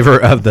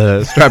flavor of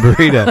the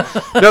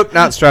Arborita. Nope,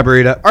 not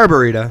Arborita.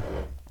 Arborita.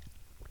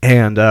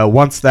 And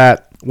once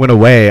that went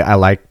away, I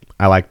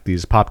like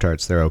these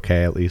Pop-Tarts. They're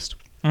okay, at least.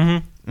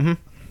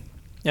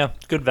 Yeah,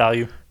 good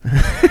value.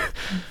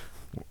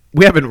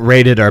 We haven't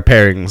rated our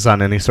pairings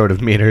on any sort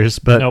of meters,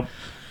 but nope.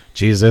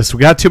 Jesus, we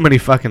got too many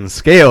fucking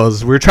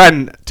scales. We're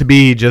trying to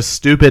be just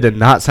stupid and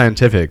not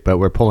scientific, but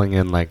we're pulling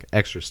in like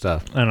extra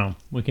stuff. I know.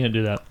 We can't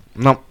do that.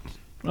 Nope.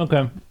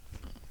 Okay.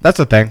 That's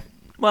a thing.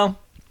 Well,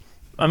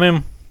 I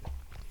don't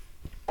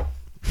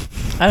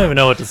even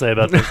know what to say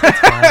about this. It's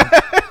fine.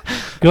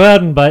 Go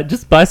out and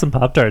buy some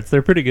Pop-Tarts.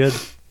 They're pretty good.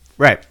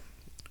 Right.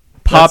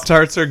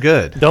 Pop-Tarts are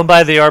good. Don't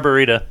buy the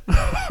Arborita.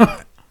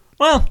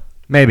 Well,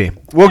 maybe.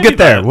 We'll get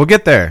there. We'll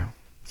get there.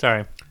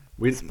 Sorry.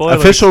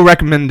 Official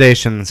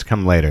recommendations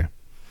come later.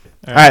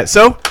 All right.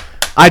 So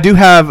I do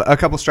have a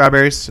couple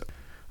strawberries.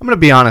 I'm going to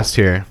be honest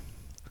here.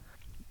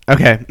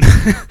 Okay.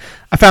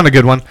 I found a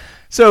good one.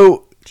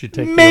 So Did you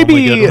take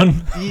maybe the only good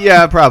one?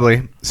 Yeah,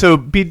 probably. So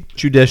be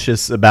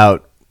judicious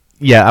about.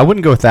 Yeah, I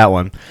wouldn't go with that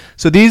one.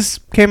 So these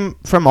came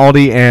from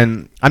Aldi,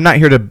 and I'm not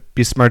here to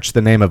besmirch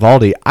the name of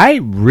Aldi. I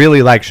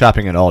really like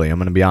shopping at Aldi. I'm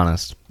going to be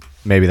honest.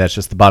 Maybe that's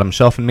just the bottom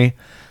shelf in me.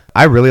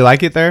 I really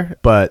like it there,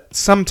 but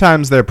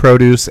sometimes their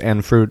produce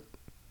and fruit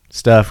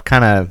stuff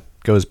kind of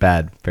goes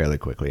bad fairly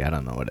quickly. I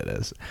don't know what it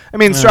is. I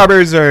mean,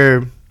 strawberries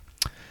are,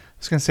 I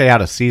was going to say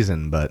out of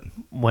season, but.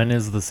 When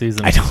is the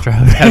season of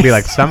strawberries? It's got to be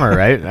like summer,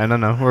 right? I don't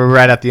know. We're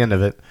right at the end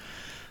of it.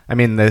 I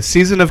mean, the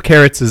season of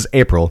carrots is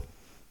April.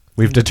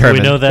 We've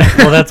determined. Do we know that?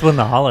 Well, that's when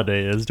the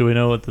holiday is. Do we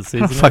know what the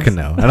season is? I don't fucking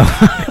know. I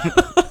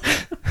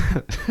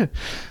don't.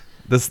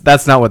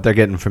 That's not what they're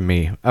getting from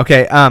me.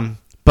 Okay.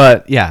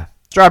 But yeah,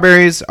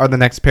 strawberries are the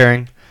next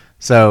pairing.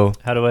 So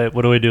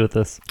what do we do with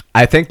this?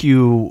 I think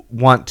you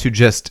want to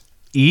just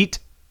eat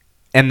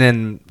and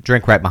then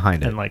drink right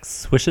behind it. And like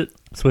swish it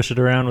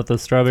around with the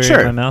strawberry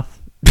Sure. in my mouth.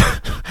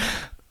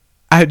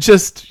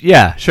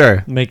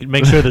 Sure.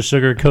 Make sure the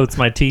sugar coats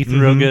my teeth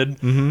real good.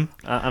 Mm-hmm.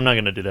 I'm not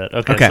gonna do that.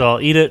 Okay, so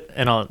I'll eat it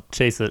and I'll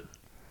chase it.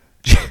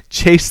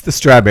 Chase the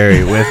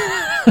strawberry with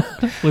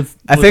with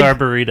I think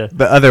Arborita.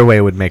 The other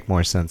way would make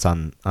more sense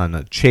on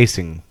a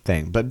chasing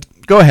thing. But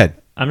go ahead.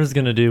 I'm just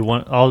gonna do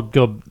one. I'll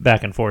go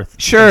back and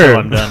forth. Sure. Until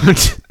I'm done.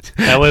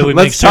 That way we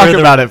Let's make sure talk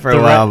about it for a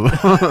while.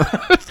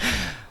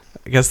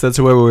 I guess that's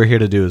what we're here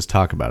to do is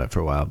talk about it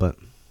for a while. But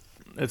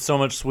it's so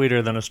much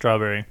sweeter than a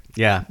strawberry.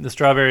 Yeah. The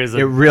strawberry is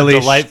a really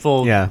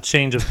delightful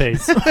change of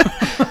pace.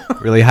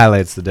 Really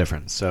highlights the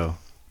difference. So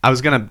I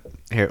was going to...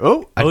 Here.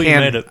 Oh, you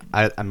made it.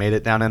 I made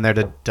it down in there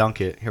to dunk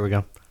it. Here we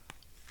go.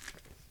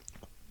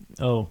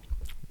 Oh.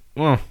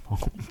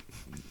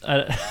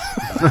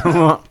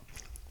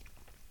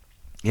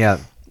 Yeah.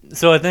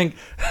 So I think...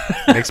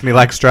 Makes me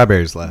like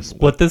strawberries less.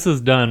 What this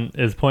has done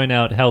is point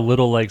out how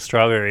little like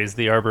strawberries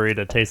the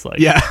Arborita tastes like.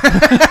 Yeah.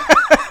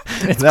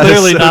 It's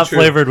clearly not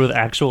flavored with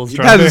actual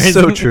strawberries. That is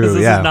so true, This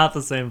is not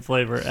the same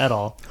flavor at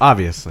all.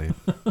 Obviously.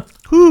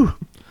 Whew.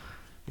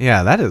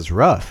 Yeah, that is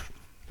rough.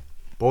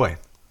 Boy.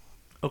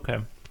 Okay.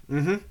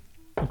 Mm-hmm.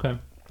 Okay.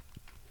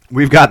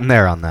 We've gotten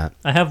there on that.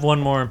 I have one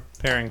more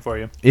pairing for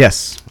you.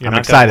 Yes. You're I'm not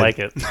excited.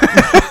 Gonna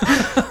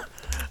like it.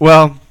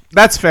 Well,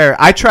 that's fair.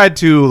 I tried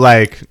to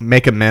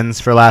make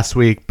amends for last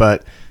week,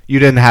 but you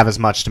didn't have as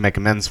much to make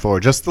amends for.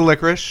 Just the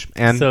licorice,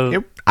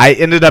 and I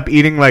ended up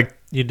eating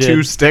you did.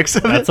 2 sticks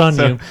of it. That's on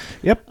you.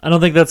 Yep. I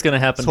don't think that's going to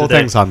happen This whole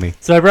today. thing's on me.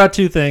 So I brought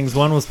 2 things.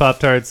 One was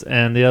Pop-Tarts,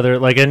 and the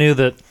other, I knew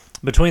that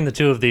between the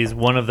 2 of these,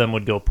 one of them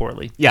would go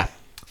poorly. Yeah.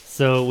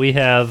 So we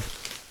have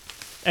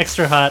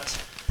extra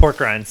hot pork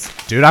rinds.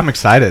 Dude, I'm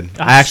excited.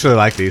 I actually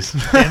like these.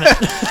 Damn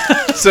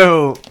it.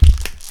 So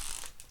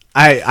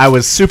I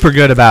was super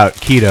good about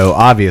keto,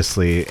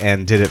 obviously,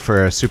 and did it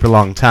for a super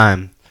long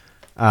time.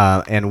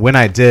 And when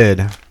I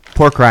did,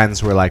 pork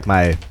rinds were like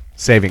my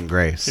saving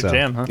grace. Your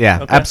jam, huh?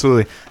 Yeah, Okay.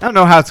 absolutely. I don't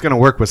know how it's going to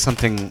work with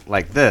something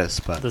like this,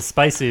 but The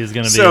spicy is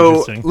going to be so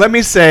interesting. let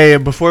me say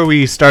before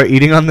we start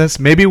eating on this,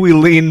 maybe we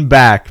lean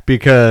back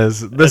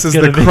because this is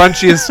the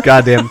crunchiest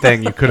goddamn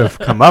thing you could have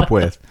come up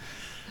with.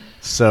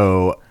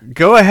 So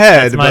go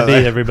ahead. That's my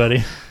beat,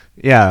 everybody.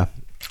 Yeah.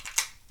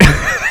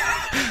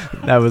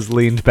 That was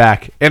leaned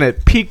back, and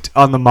it peaked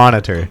on the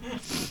monitor.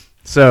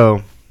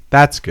 So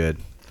that's good.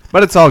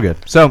 But it's all good.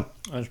 So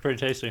That's pretty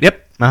tasty.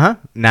 Yep. Uh-huh.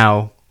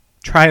 Now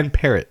try and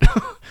pair it.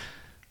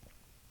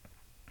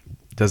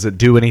 Does it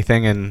do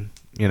anything in,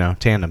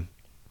 tandem?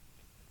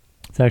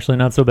 It's actually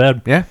not so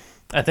bad. Yeah.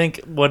 I think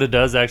what it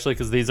does, actually,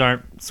 because these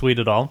aren't sweet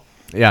at all.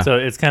 Yeah. So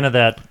it's kind of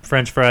that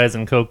French fries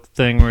and Coke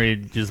thing where you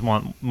just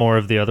want more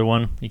of the other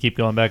one. You keep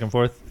going back and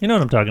forth. You know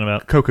what I'm talking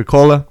about.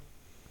 Coca-Cola?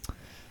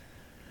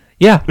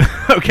 Yeah.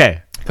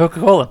 Okay.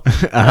 Coca-Cola.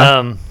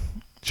 Uh-huh.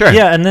 Sure.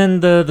 Yeah, and then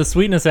the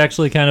sweetness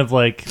actually kind of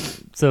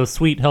so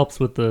sweet helps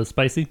with the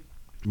spicy.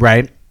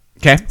 Right.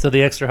 Okay. So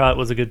the extra hot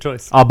was a good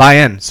choice. I'll buy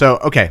in. So,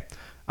 okay.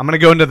 I'm going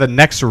to go into the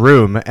next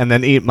room and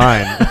then eat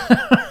mine.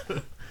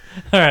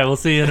 All right, we'll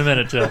see you in a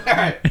minute, Joe. All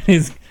right.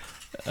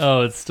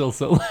 Oh, it's still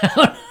so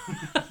loud.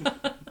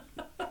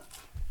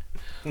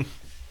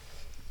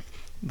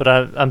 But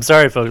I'm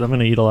sorry, folks. I'm going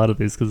to eat a lot of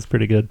these because it's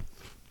pretty good.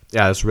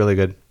 Yeah, it's really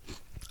good.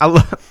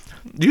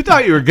 You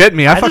thought you were getting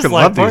me. I fucking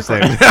love these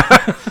things.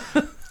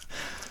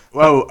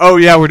 Whoa. Oh,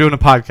 yeah, we're doing a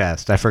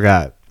podcast. I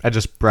forgot. I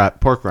just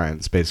brought pork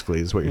rinds, basically,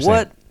 is what you're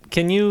saying.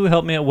 Can you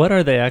help me out? What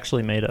are they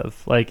actually made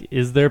of?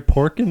 Is there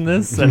pork in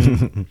this?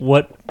 And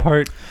what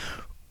part?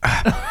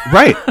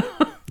 Right.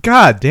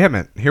 God damn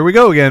it. Here we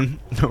go again.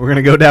 We're going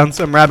to go down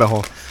some rabbit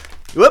hole.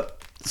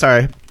 Whoop.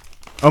 Sorry.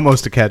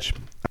 Almost a catch.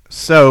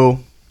 So,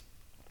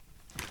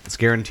 it's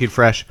guaranteed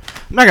fresh.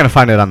 I'm not going to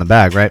find it on the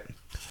bag, right?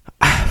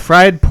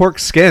 Fried pork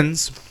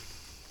skins.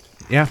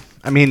 Yeah.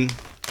 I mean,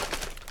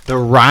 the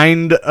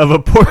rind of a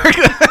pork.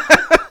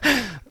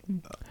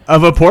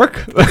 Of a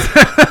pork?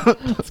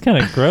 That's kind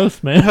of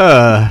gross,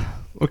 man.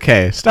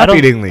 Okay. Stop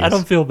eating these. I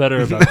don't feel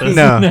better about this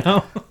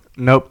No.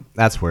 Nope.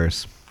 That's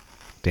worse.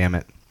 Damn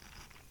it.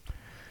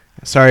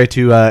 Sorry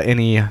to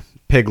any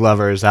pig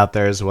lovers out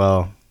there as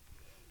well.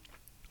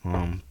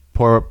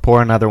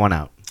 Pour another one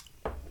out.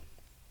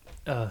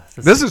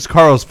 This is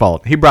Carl's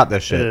fault. He brought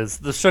this shit. It is.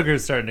 The sugar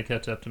is starting to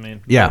catch up to me,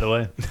 yeah. by the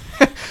way.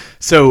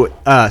 So,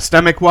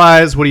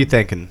 stomach-wise, what are you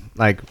thinking?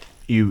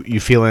 You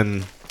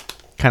feeling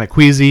kind of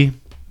queasy?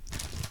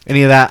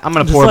 Any of that? I'm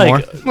going to pour more.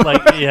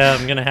 Yeah,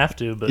 I'm going to have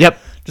to. But yep.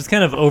 Just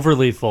kind of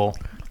overly full.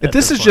 If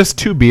this is just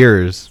 2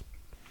 beers,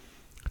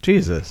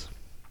 Jesus.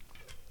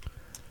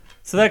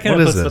 So that kind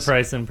of puts the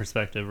price in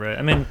perspective, right?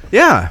 I mean,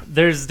 yeah.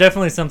 There's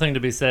definitely something to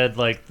be said,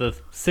 the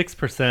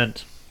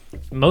 6%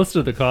 most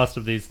of the cost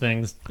of these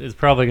things is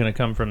probably going to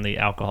come from the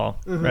alcohol,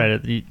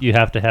 right? You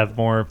have to have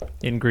more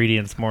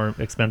ingredients, more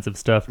expensive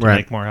stuff to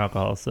make more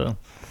alcohol. So,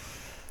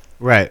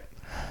 right.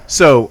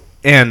 So,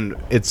 and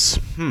it's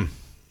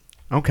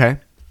okay.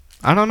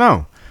 I don't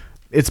know.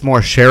 It's more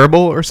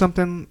shareable or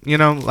something,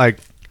 like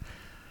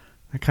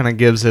it kind of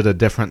gives it a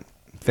different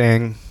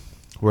thing.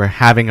 We're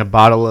having a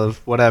bottle of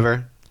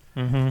whatever,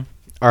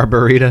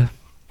 Arborita.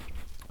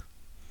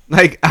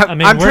 Like I'm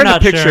we're trying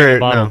not to picture sharing a it.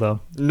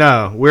 bottle,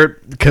 No,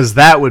 because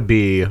that would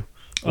be.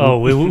 Oh,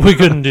 we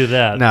couldn't do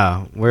that.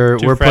 No, we're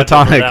Too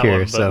platonic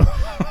here.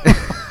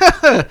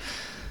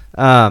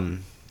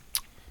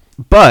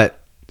 But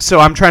so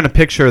I'm trying to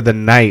picture the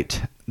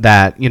night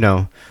that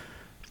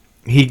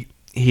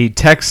he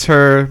texts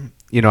her.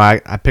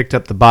 I picked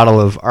up the bottle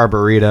of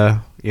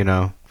Arborita.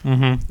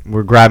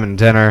 We're grabbing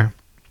dinner.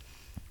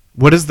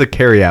 What is the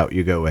carryout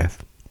you go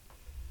with?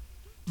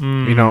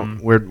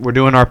 We're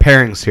doing our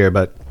pairings here,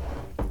 but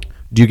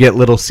do you get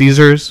Little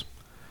Caesars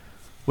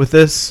with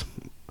this?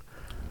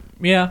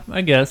 Yeah,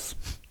 I guess.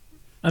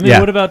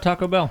 What about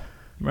Taco Bell?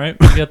 Right?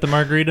 You got the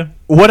margarita.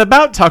 What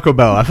about Taco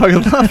Bell? I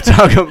fucking love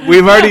Taco.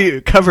 We've already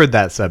covered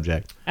that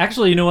subject.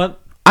 Actually, you know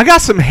what? I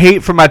got some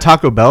hate for my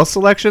Taco Bell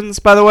selections,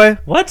 by the way.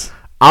 What?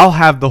 I'll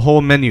have the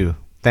whole menu.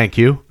 Thank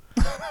you.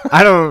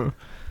 I don't.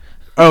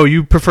 Oh,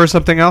 you prefer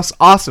something else?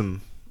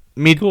 Awesome.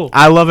 Me. Cool.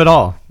 I love it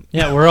all.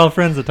 Yeah, we're all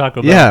friends at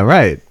Taco Bell. Yeah,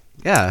 right.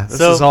 Yeah, this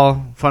is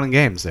all fun and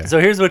games there. So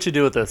here's what you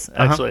do with this.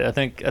 Actually, I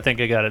think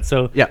I got it.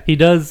 So yeah. He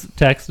does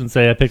text and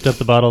say, "I picked up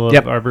the bottle of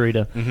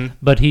Arborita,"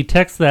 but he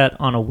texts that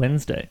on a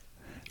Wednesday.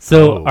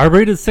 So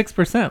Arborita's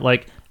 6%.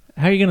 Like,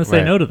 how are you going to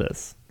say no to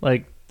this?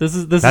 Like, this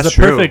is a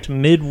perfect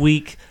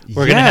midweek.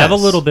 We're going to have a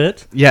little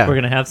bit. Yeah, we're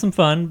going to have some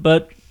fun,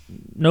 but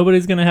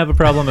nobody's going to have a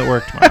problem at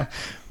work tomorrow.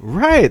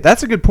 Right.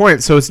 That's a good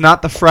point. So it's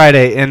not the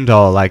Friday end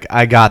all. Like,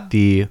 I got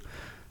the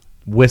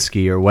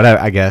whiskey or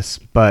whatever, I guess.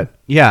 But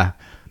yeah,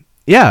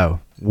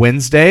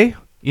 Wednesday,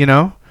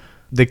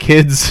 the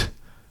kids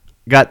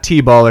got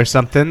T-ball or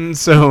something,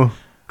 so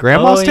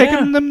grandma's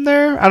taking them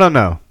there? I don't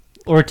know.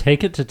 Or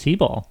take it to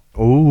T-ball.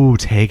 Oh,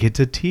 take it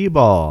to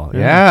T-ball.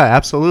 Yeah,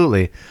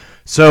 absolutely.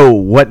 So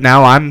what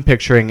now I'm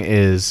picturing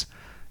is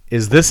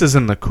this is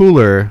in the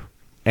cooler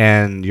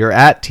and you're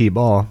at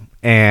T-ball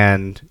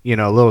and,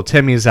 little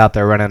Timmy's out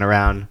there running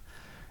around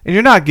and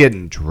you're not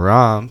getting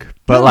drunk,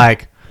 but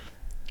like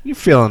you're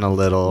feeling a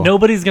little.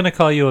 Nobody's going to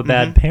call you a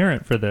bad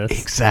parent for this.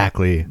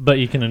 Exactly. But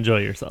you can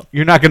enjoy yourself.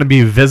 You're not going to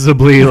be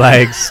visibly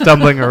like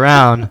stumbling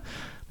around,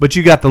 but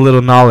you got the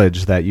little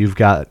knowledge that you've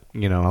got,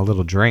 a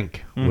little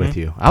drink with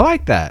you. I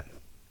like that.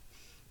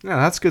 Yeah,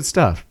 that's good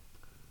stuff.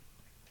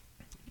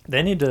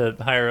 They need to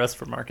hire us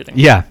for marketing.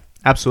 Yeah,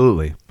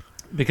 absolutely.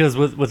 Because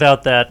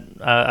without that,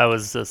 I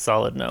was a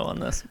solid no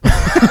on this.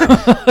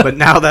 But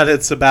now that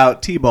it's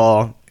about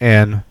T-ball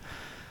and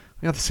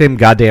we got the same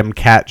goddamn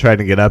cat trying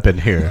to get up in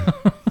here.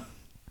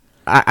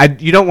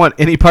 You don't want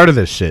any part of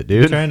this shit,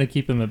 dude. I'm trying to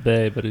keep him at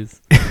bay, but he's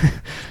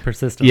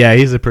persistent. Yeah,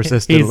 he's a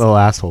persistent little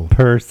asshole.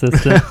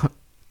 Persistent.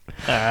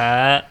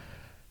 That's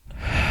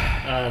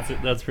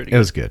pretty good. It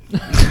was good.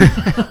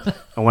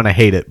 I want to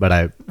hate it, but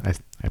I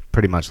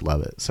pretty much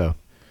love it. So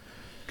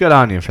good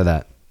on you for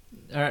that.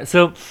 All right,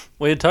 so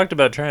we had talked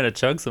about trying to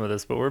chug some of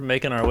this, but we're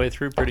making our way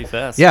through pretty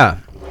fast. Yeah,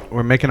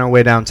 we're making our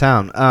way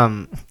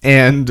downtown.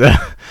 And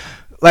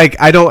like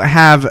I don't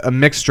have a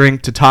mixed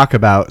drink to talk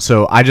about,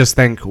 so I just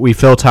think we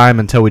fill time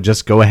until we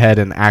just go ahead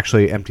and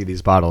actually empty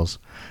these bottles.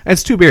 And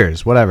it's 2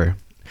 beers, whatever.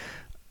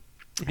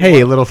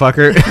 Hey, little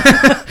fucker.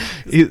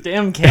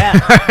 Damn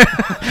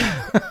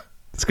cat.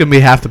 It's going to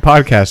be half the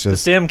podcast.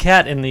 Just damn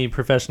cat in the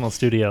professional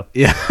studio.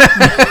 Yeah.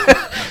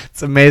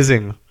 It's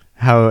amazing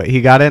how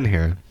he got in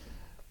here.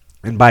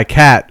 And by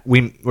cat,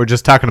 we're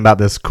just talking about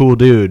this cool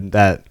dude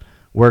that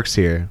works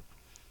here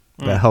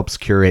that helps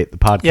curate the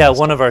podcast. Yeah,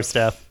 one of our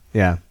staff.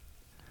 Yeah.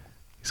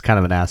 He's kind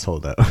of an asshole,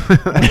 though.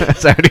 I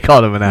already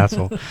called him an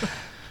asshole.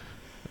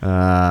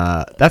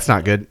 That's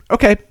not good.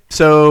 Okay,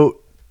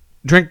 so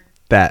drink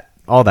that.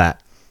 All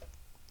that.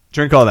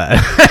 Drink all that.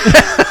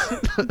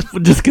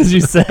 Just because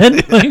you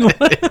said? Like,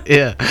 what?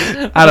 Yeah.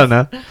 I don't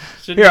know.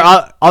 Here,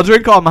 I'll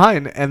drink all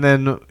mine, and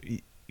then,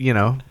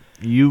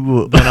 you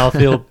will. Then I'll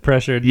feel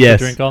pressured to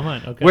drink all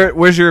mine. Okay.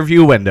 Where's your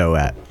review window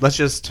at? Let's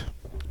just.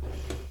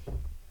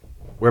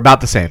 We're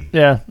about the same.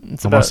 Yeah,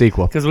 it's almost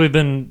equal. Because we've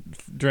been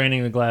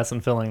draining the glass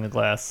and filling the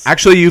glass.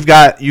 Actually, you've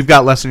got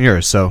less than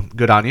yours, so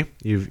good on you.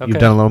 You've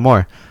done a little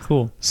more.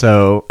 Cool.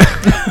 So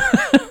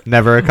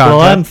never a contest.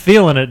 Well, I'm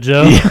feeling it,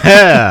 Joe.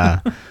 Yeah,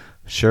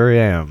 sure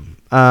am.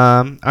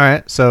 All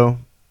right, so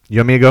you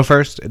want me to go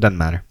first? It doesn't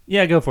matter.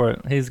 Yeah, go for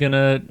it. He's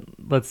gonna.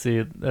 Let's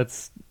see.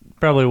 That's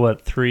probably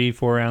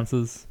 3-4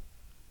 ounces.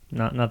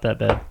 Not that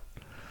bad.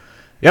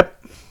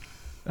 Yep.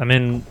 I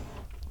mean.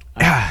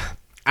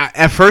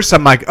 At first,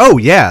 I'm like, oh,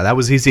 yeah, that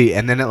was easy.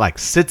 And then it,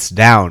 sits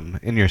down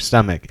in your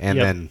stomach. And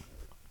then,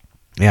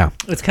 yeah.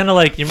 It's kind of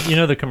like, you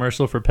know the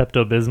commercial for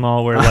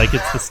Pepto-Bismol where,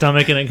 it's the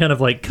stomach and it kind of,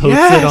 coats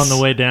it on the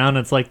way down.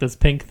 It's like this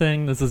pink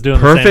thing. This is doing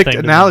the same thing.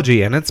 Perfect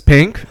analogy. And it's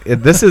pink.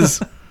 This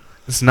is,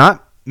 it's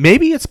not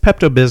maybe it's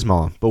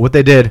Pepto-Bismol, but what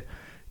they did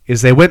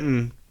is they went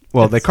and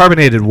they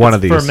carbonated one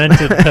of these.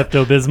 Fermented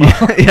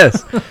Pepto-Bismol.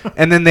 Yes.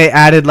 And then they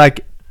added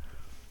like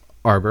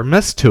Arbor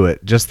Mist to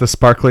it, just the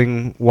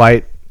sparkling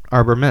white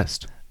Arbor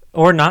Mist.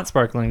 Or not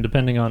sparkling,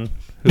 depending on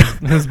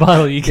whose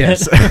bottle you get.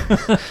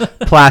 Yes.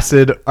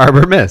 Placid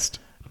Arbor Mist.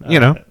 You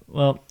know.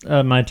 Well,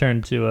 my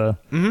turn to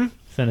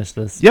finish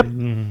this. Yep.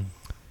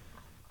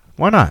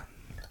 Why not?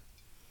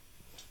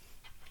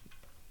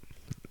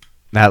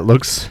 That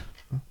looks...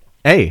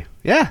 Hey,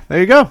 yeah, there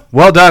you go.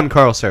 Well done,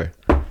 Carl, sir.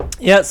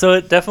 Yeah, so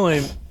it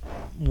definitely,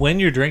 when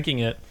you're drinking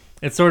it,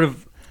 it's sort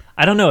of,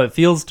 I don't know, it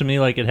feels to me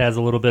like it has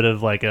a little bit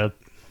of like a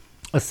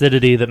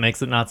acidity that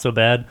makes it not so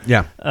bad.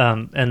 Yeah.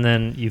 And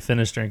then you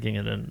finish drinking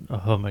it and,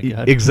 oh my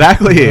God.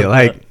 Exactly.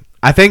 Like,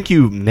 I think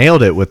you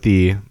nailed it with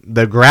the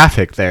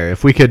graphic there.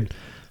 If we could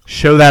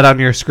show that on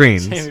your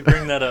screens. Jamie,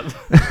 bring that up.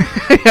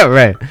 Yeah,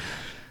 right.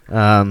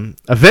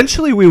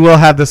 Eventually we will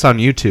have this on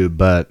YouTube,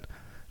 but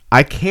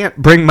I can't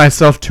bring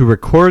myself to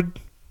record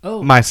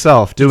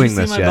myself doing this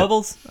yet. Did you see my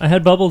bubbles? I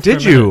had bubbles.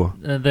 Did you?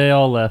 They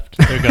all left.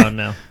 They're gone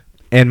now.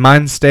 And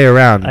mine stay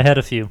around. I had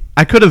a few.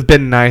 I could have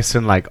been nice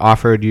and like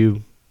offered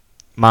you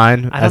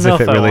mine as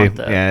if it really. Want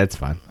that. Yeah, it's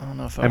fine. I don't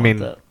know if I want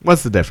that.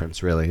 What's the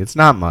difference really? It's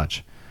not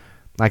much.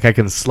 Like I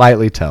can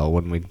slightly tell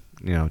when we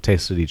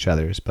tasted each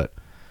other's, but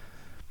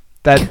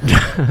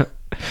that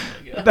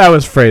that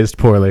was phrased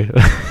poorly.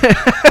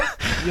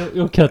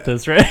 You'll cut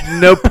this, right?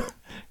 Nope.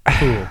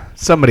 Cool.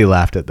 Somebody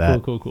laughed at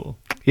that. Cool.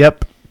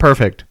 Yep.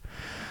 Perfect.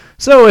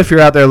 So if you're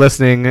out there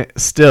listening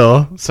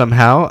still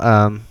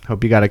somehow,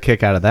 hope you got a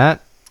kick out of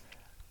that.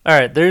 All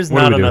right. There's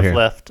not enough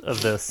left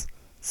of this.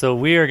 So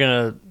we are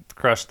going to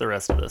crush the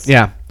rest of this.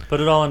 Yeah.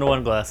 Put it all into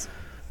one glass.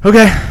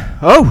 Okay.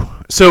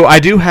 Oh, so I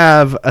do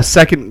have a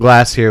second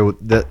glass here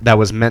that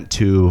was meant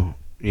to,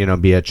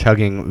 be a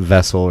chugging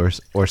vessel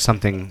or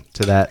something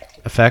to that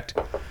effect.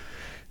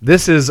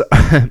 This is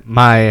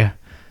my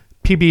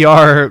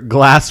PBR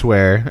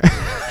glassware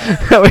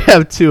that we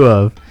have two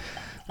of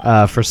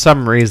for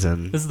some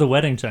reason. This is the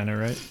wedding china,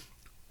 right?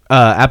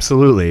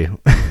 Absolutely.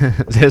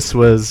 This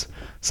was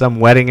some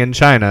wedding in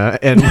China,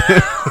 and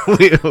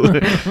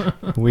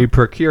we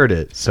procured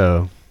it.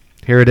 So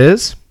here it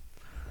is.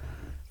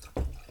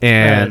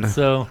 And right,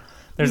 so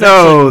there's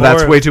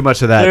that's way too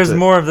much of that. There's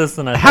more of this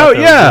than I thought.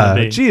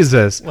 Yeah,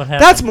 Jesus. What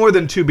happened? That's more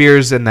than 2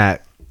 beers in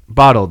that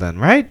bottle then,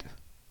 right?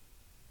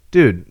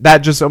 Dude, that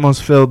just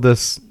almost filled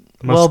this.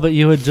 Well, but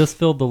you had just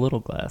filled the little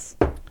glass.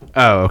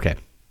 Oh, okay.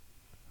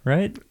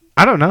 Right?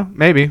 I don't know.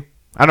 Maybe.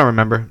 I don't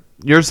remember.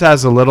 Yours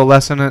has a little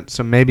less in it,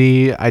 so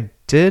maybe I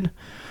did.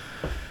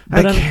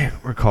 But I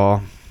can't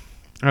recall.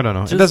 I don't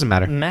know. It doesn't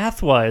matter.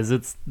 Math-wise,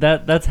 it's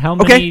that's how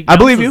many Okay, I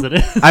believe you. it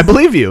is. I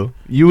believe you.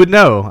 You would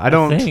know. I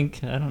don't know.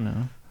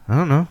 I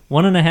don't know.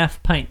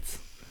 1.5 pints.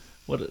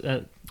 What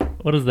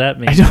does that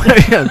mean?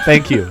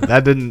 Thank you.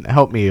 That didn't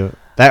help me.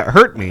 That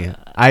hurt me.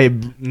 I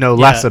know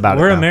less about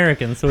it. We're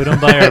Americans, so we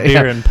don't buy our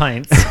beer in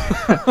pints.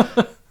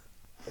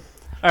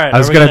 All right. I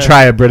was going to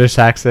try a British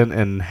accent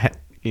and,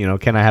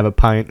 can I have a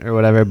pint or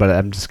whatever, but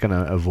I'm just going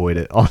to avoid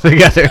it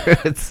altogether.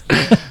 It's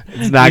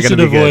not going to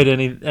be avoid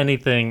good.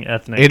 anything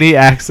ethnic. Any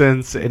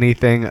accents,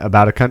 anything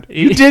about a country.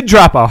 You did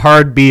drop a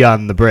hard B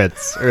on the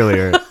Brits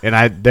earlier,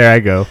 and there I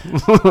go.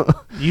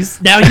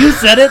 Now you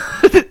said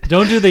it.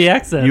 Don't do the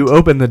accent. You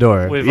opened the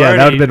door. That would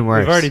have been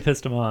worse. We've already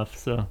pissed him off.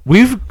 So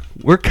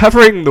we're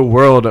covering the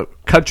world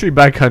country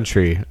by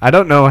country. I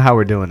don't know how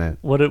we're doing it.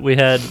 What did we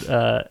had?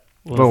 Russia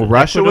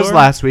Ecuador? was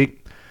last week.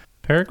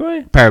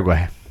 Paraguay.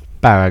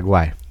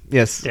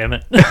 Yes. Damn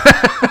it.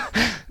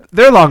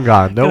 They're long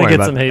gone. Don't worry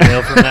about it. Gonna get some hate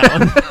mail from that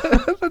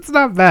one. That's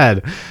not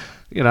bad.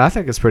 I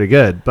think it's pretty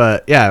good.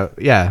 But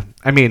yeah.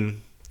 I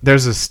mean,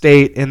 there's a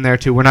state in there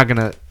too. We're not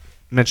gonna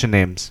mention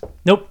names.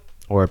 Nope.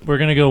 Or we're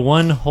gonna go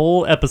one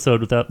whole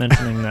episode without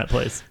mentioning that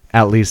place.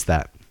 At least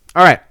that.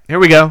 All right, here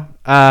we go.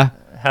 How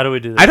do we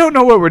do this? I don't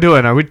know what we're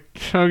doing. Are we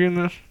chugging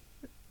this?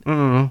 I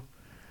don't know.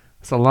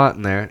 It's a lot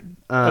in there.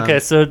 Okay,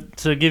 so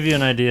to give you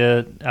an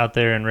idea out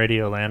there in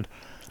Radio Land,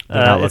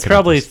 it's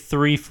probably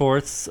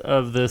 3/4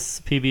 of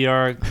this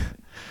PBR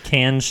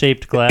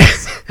can-shaped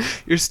glass.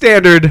 Your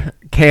standard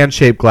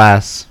can-shaped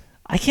glass.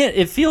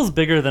 It feels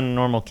bigger than a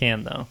normal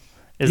can, though.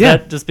 Is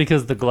that just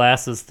because the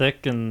glass is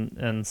thick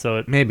and so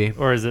it... Maybe.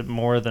 Or is it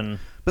more than...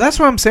 But that's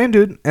what I'm saying,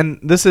 dude. And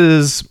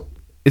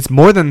it's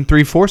more than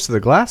 3/4 of the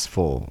glass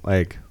full.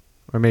 Like,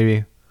 or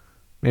maybe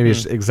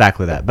it's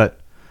exactly that. But...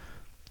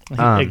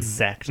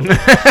 exactly.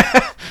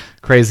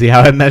 Crazy how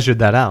I measured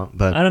that out,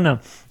 but I don't know.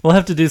 We'll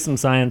have to do some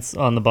science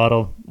on the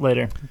bottle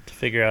later to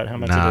figure out how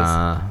much it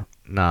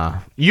is.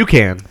 Nah. You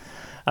can.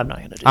 I'm not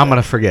gonna do I'm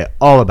gonna forget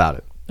all about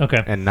it.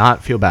 Okay. And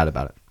not feel bad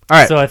about it. All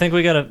right. So I think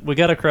we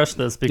gotta crush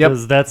this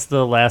because that's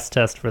the last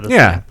test for this.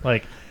 Yeah. Thing.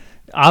 Like,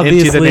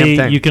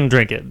 obviously you can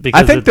drink it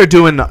because I think they're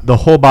doing the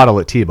whole bottle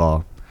at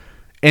T-Ball,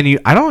 and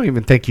I don't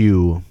even think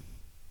you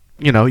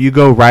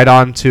go right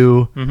on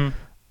to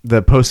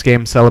the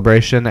post-game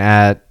celebration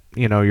at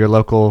your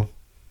local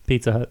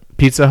Pizza Hut.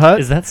 Pizza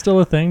Hut? Is that still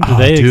a thing? Do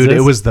they exist?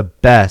 It was the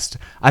best.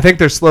 I think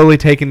they're slowly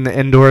taking the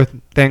indoor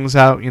things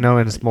out, and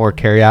it's more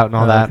carry out and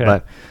all that. Okay.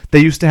 But they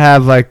used to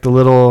have like the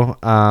little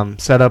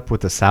setup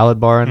with the salad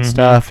bar and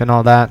stuff and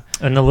all that.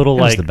 And the little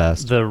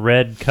the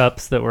red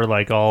cups that were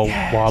like all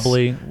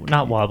wobbly.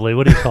 Not wobbly.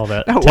 What do you call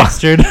that?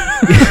 Textured.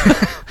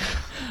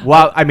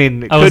 Well, I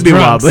mean, it could be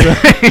drunk, wobbly.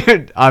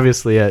 So.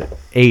 Obviously, at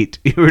 8,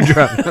 you were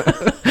drunk.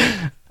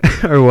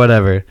 Or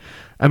whatever.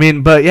 I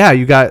mean, but yeah,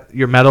 you got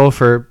your medal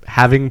for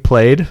having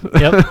played.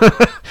 Yep.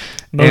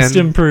 Most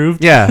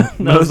improved. Yeah.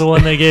 That was the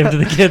one they gave to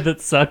the kid that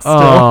sucks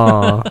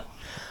still.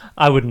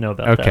 I wouldn't know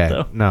about that,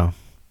 though. No.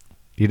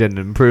 You didn't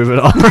improve at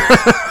all.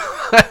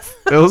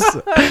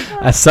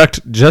 I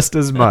sucked just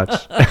as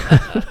much.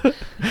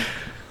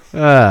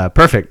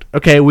 Perfect.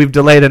 Okay, we've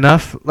delayed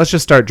enough. Let's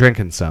just start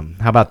drinking some.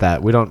 How about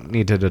that? We don't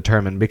need to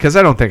determine, because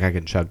I don't think I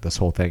can chug this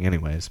whole thing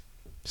anyways.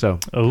 So.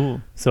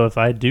 Oh, so if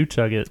I do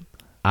chug it,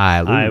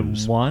 I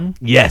lose. I won?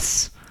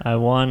 Yes. I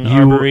won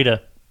Arborita.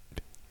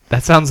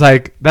 That sounds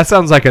like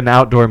an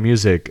outdoor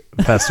music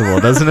festival,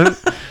 doesn't it?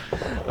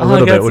 A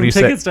little bit. What do you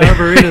say? Tickets to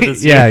Arborita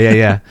this year.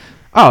 Yeah.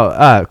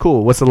 Oh,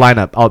 cool. What's the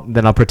lineup?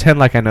 I'll pretend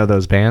like I know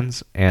those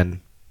bands and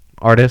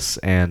artists,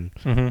 and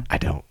I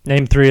don't.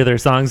 Name 3 of their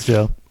songs,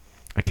 Joe.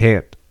 I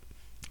can't.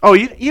 Oh,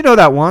 you know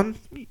that one?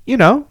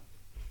 Yeah,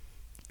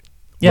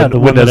 the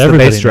one that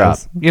everybody knows. Drop.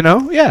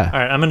 Yeah. All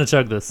right, I'm gonna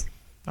chug this.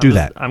 Do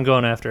that. I'm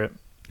going after it.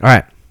 All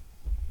right.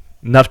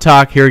 Enough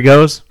talk. Here he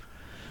goes.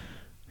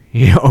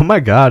 Yeah, oh my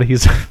God,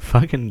 he's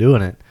fucking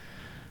doing it.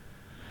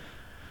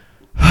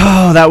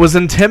 Oh, that was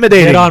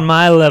intimidating. Get on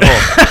my level.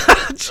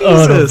 Jesus.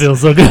 Oh, that feels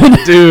so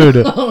good.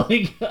 Dude. Oh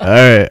my God. All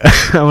right.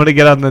 I'm going to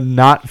get on the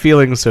not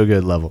feeling so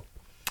good level.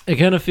 It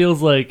kind of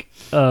feels like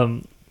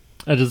I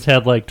just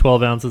had like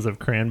 12 ounces of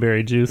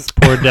cranberry juice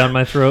poured down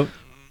my throat.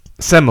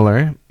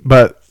 Similar,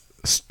 but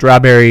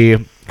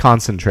strawberry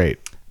concentrate.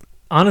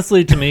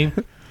 Honestly, to me,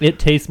 it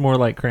tastes more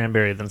like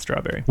cranberry than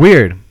strawberry.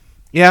 Weird.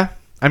 Yeah.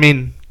 I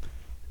mean,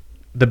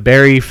 the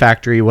berry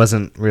factory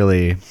wasn't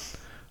really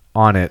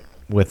on it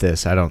with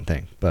this, I don't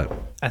think. But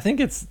I think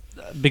it's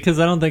because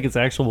I don't think it's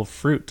actual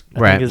fruit.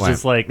 I think it's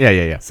just like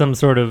some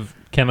sort of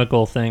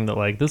chemical thing that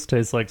like this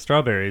tastes like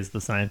strawberries,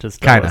 the scientists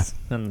tell us.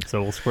 And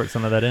so we'll squirt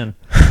some of that in.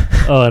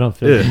 Oh, I don't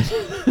feel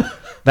good.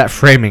 That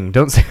framing.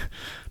 Don't say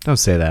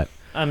that.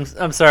 I'm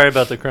sorry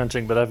about the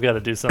crunching, but I've got to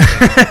do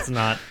something that's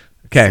not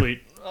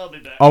sweet. I'll be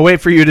back. I'll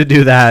wait for you to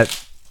do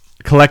that.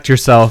 Collect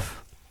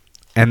yourself,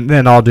 and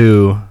then I'll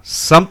do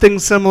something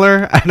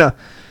similar.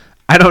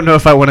 I don't know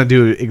if I want to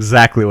do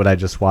exactly what I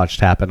just watched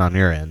happen on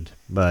your end,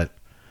 but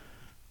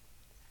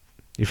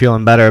you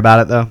feeling better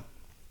about it though?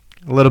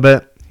 A little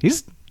bit.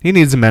 He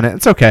needs a minute.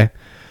 It's okay.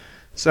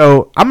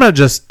 So I'm gonna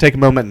just take a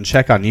moment and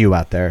check on you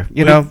out there.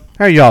 How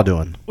are y'all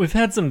doing? We've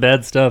had some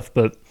bad stuff,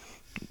 but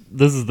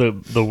this is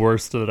the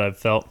worst that I've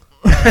felt.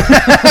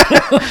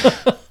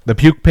 The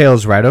puke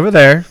pail's right over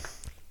there.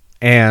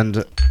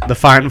 And the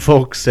fine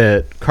folks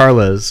at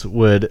Carla's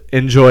would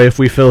enjoy if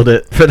we filled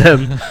it for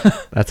them.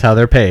 That's how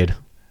they're paid.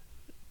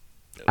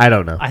 I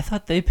don't know. I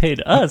thought they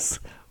paid us.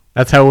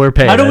 That's how we're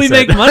paid. How do we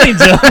make money,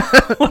 Joe?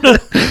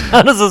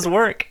 How does this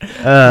work?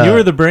 You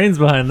were the brains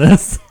behind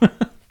this.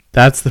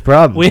 That's the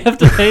problem. We have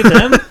to pay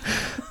them?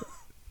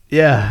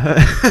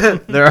 Yeah.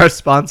 They're our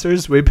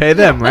sponsors. We pay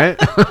them,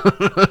 right?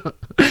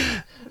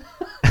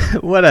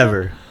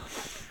 Whatever.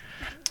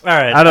 All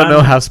right. I don't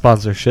know how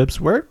sponsorships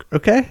work.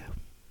 Okay.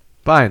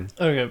 Fine.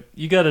 Okay,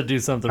 you got to do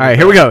something. All right,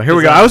 here we go.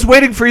 I was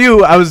waiting for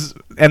you.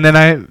 And then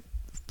I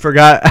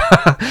forgot.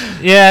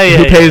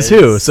 Who pays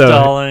who? So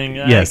stalling.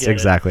 Yes,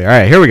 exactly. All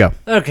right, here we go.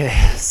 Okay,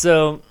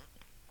 so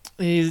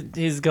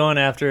he's going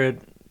after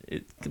it.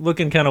 It's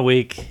looking kind of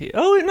weak.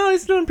 Oh no,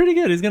 he's doing pretty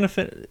good. He's gonna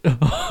fit.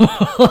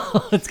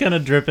 It's kind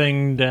of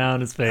dripping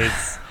down his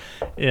face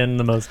in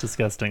the most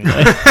disgusting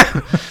way.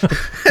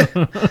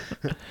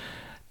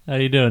 How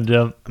you doing,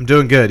 Jim? I'm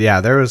doing good.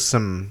 Yeah, there was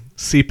some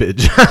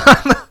seepage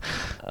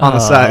on the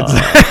sides.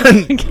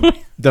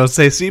 Don't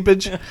say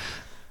seepage.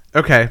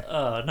 Okay.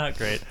 Not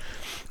great.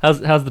 How's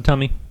the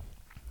tummy?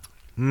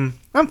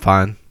 I'm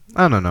fine.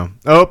 I don't know.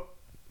 Oh,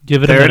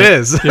 give it. There it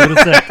is. Give it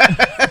a sec.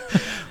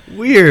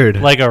 Weird.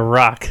 Like a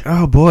rock.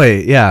 Oh boy,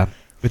 yeah.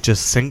 It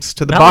just sinks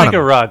to the bottom. Not like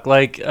a rock.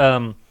 Like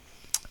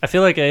I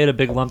feel like I ate a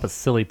big lump of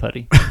silly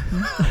putty.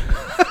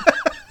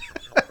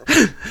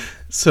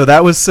 So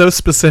that was so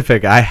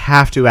specific. I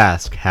have to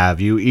ask: have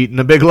you eaten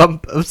a big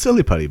lump of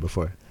silly putty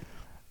before?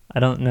 I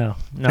don't know.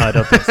 No, I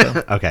don't think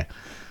so. Okay.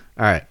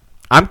 All right.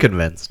 I'm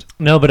convinced.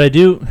 No, but I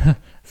do.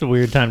 It's a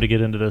weird time to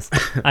get into this.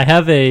 I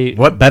have a...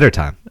 What better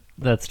time?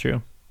 That's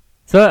true.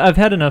 So I've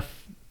had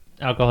enough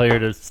alcohol here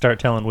to start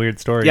telling weird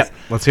stories. Yep.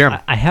 Let's hear them.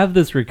 I have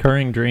this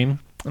recurring dream,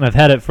 and I've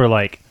had it for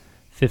like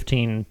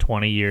 15,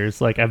 20 years.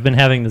 Like I've been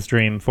having this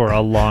dream for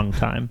a long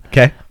time.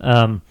 Okay.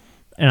 And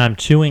I'm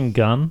chewing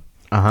gum.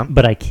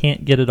 But I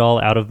can't get it all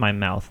out of my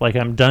mouth. Like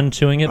I'm done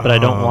chewing it, but I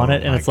don't want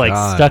it, and it's like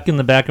stuck in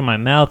the back of my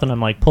mouth, and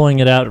I'm like pulling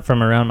it out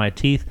from around my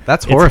teeth.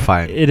 That's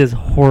horrifying. It is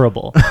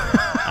horrible.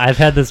 I've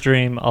had this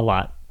dream a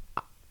lot.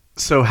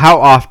 So how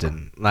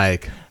often?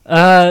 Like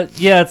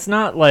Yeah, it's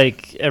not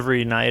like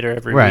every night or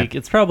every week.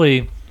 It's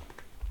probably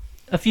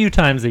a few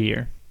times a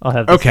year I'll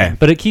have this thing,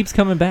 but it keeps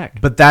coming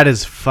back. But that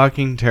is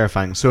fucking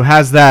terrifying. So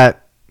has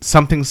that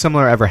something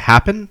similar ever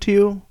happened to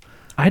you?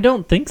 I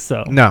don't think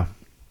so. No.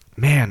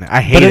 Man,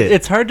 I hate it.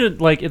 It's hard to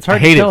it's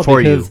hard to tell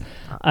because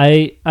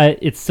I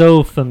it's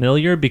so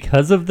familiar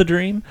because of the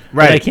dream.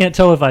 Right. That I can't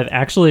tell if I've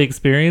actually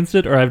experienced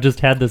it or I've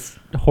just had this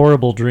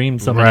horrible dream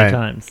so many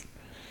times.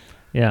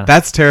 Yeah.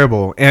 That's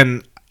terrible.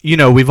 And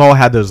we've all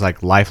had those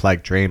like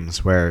lifelike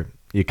dreams where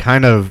you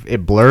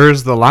it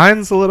blurs the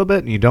lines a little bit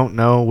and you don't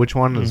know which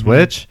one is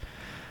which.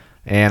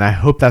 And I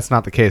hope that's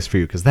not the case for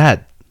you because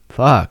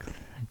fuck.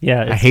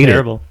 Yeah, it's I hate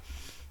terrible.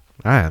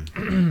 Man,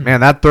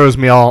 that throws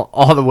me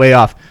all the way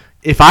off.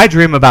 If I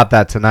dream about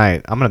that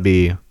tonight, I'm going to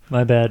be...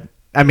 My bad.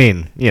 I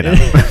mean,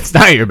 it's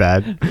not your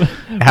bad.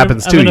 It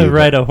happens to you. I'm going to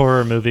write a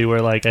horror movie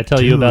where I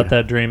tell you about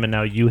that dream and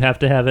now you have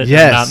to have it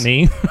and not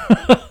me.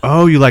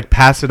 Oh, you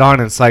pass it on.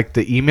 It's like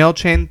the email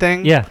chain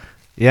thing? Yeah.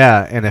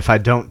 Yeah, and if I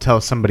don't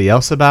tell somebody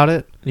else about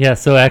it? Yeah,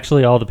 so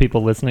actually all the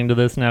people listening to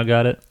this now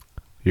got it.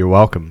 You're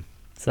welcome.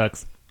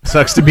 Sucks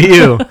to be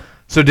you.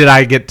 So did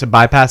I get to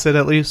bypass it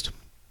at least?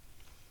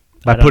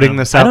 By putting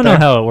this out there? I don't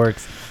know how it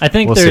works. I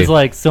think We'll there's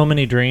see. So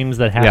many dreams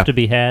that have to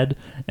be had,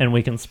 and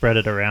we can spread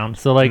it around.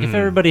 So if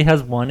everybody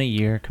has one a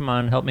year, come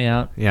on, help me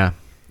out. Yeah.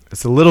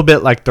 It's a little bit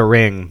like The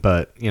Ring,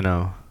 but,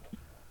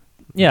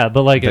 Yeah,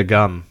 but like the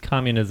gum.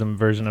 Communism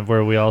version of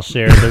where we all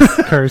share this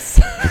curse.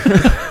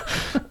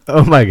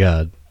 Oh, my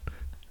God.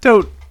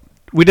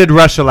 We did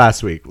Russia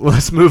last week.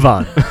 Let's move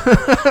on.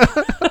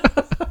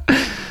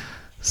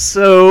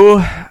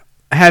 So,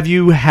 have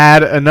you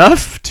had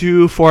enough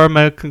to form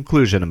a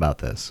conclusion about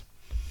this?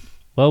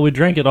 Well, we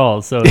drank it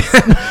all, so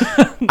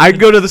I'd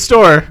go to the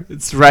store.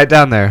 It's right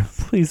down there.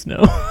 Please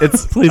no.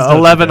 It's Please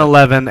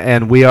 11:11,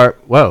 and we are...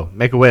 Whoa,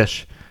 make a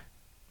wish.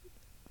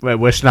 Wait,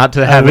 wish not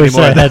to have I any wish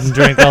more. I hadn't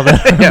drank all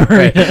that. Yeah,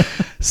 right.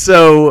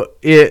 So,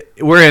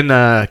 we're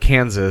in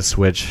Kansas,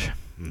 which...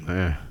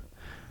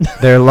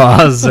 their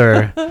laws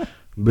are...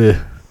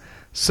 bleh.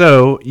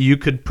 So, you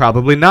could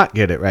probably not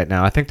get it right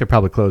now. I think they're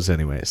probably closed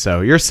anyway,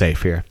 so you're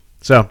safe here.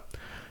 So...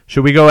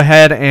 should we go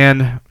ahead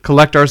and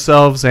collect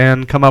ourselves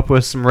and come up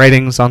with some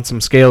ratings on some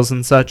scales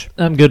and such?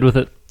 I'm good with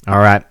it. All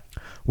right.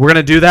 We're going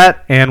to do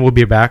that, and we'll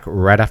be back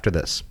right after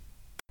this.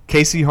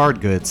 KC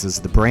Hardgoods is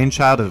the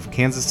brainchild of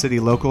Kansas City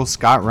local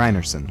Scott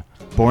Reinerson.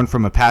 Born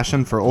from a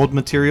passion for old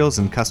materials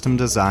and custom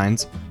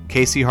designs,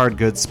 KC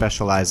Hardgoods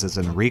specializes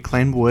in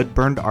reclaimed wood,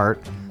 burned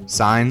art,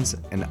 signs,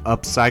 and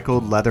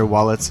upcycled leather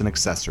wallets and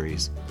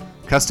accessories.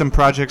 Custom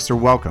projects are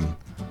welcome.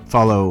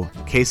 Follow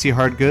KC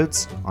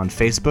Hardgoods on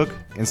Facebook,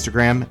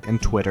 Instagram,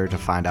 and Twitter to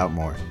find out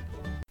more.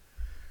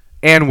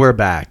 And we're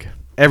back.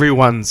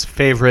 Everyone's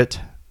favorite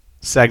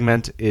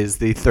segment is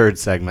the third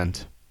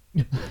segment.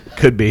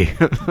 Could be.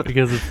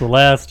 Because it's the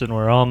last and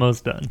we're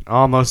almost done.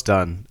 Almost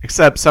done.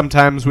 Except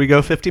sometimes we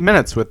go 50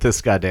 minutes with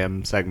this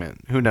goddamn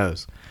segment. Who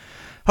knows?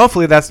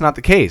 Hopefully that's not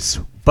the case.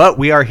 But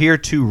we are here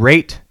to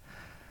rate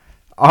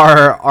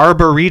our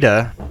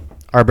Arborita,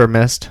 Arbor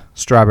Mist,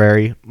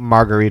 Strawberry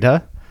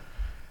Margarita,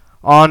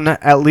 on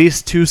at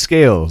least 2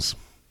 scales.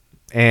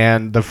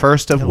 And the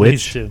first of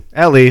which...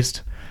 At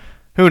least.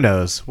 Who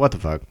knows? What the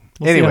fuck?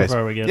 Anyways. See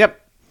how far we get.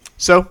 Yep.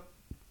 So,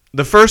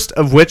 the first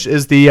of which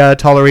is the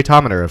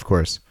toleratometer, of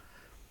course.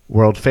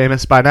 World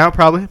famous by now,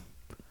 probably.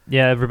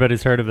 Yeah,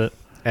 everybody's heard of it.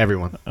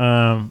 Everyone.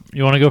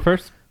 You want to go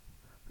first?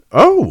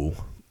 Oh,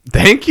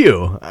 thank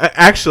you.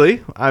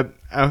 Actually,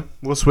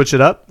 we'll switch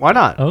it up. Why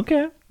not?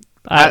 Okay.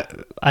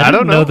 I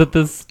don't know that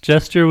this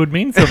gesture would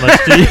mean so much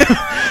to you.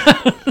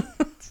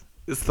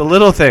 It's the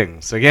little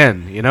things.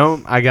 Again,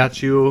 I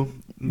got you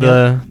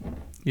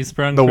you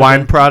sprung the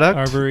wine product.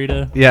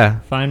 Arborita. Yeah.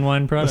 Fine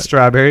wine product. The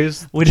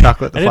strawberries,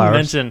 chocolate, the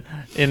flowers. I didn't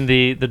mention in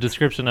the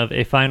description of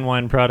a fine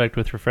wine product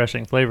with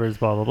refreshing flavors,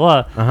 blah, blah,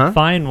 blah. Uh-huh.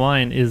 Fine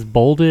wine is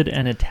bolded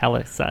and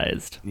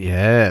italicized.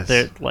 Yes.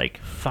 They're like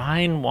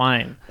fine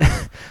wine.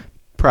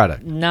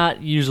 Product.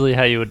 Not usually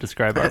how you would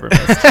describe Arbor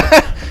Mist.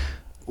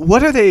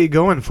 What are they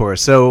going for?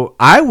 So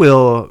I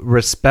will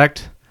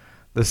respect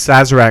the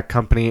Sazerac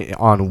company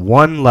on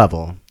one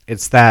level.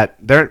 It's that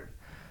they're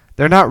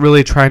not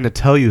really trying to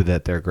tell you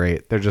that they're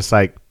great. They're just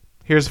like,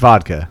 here's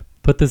vodka.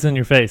 Put this in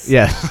your face.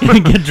 Yeah.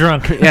 Get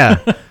drunk. Yeah.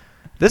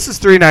 This is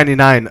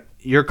 $3.99.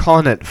 You're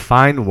calling it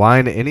fine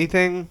wine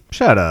anything?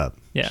 Shut up.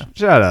 Yeah.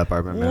 Shut up,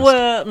 Arbor Mist.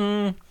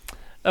 Well,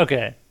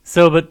 okay.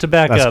 So, but to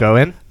back Let's up. Go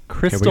in.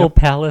 Crystal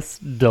Palace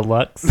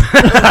Deluxe. All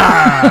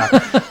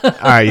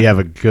right, you have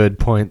a good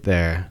point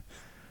there.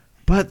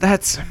 But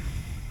that's...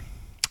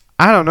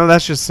 I don't know.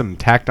 That's just some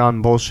tacked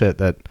on bullshit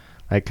that,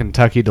 like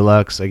Kentucky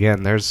Deluxe.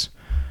 Again,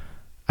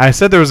 I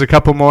said there was a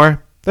couple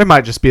more. There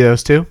might just be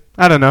those 2.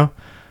 I don't know.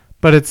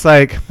 But it's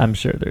like... I'm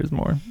sure there's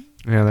more.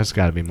 Yeah, there's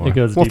got to be more. It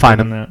goes we'll deeper find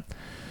than them. that.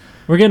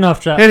 We're getting off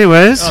track.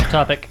 Anyways. Off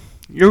topic.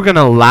 You're going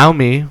to allow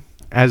me,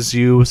 as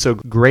you so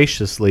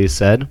graciously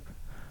said,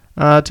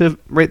 to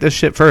rate this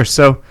shit first.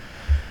 So,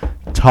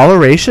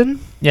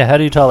 toleration? Yeah, how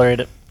do you tolerate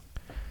it?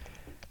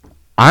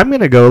 I'm going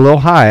to go a little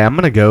high. I'm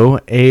going to go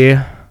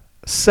a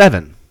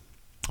 7.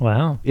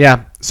 Wow.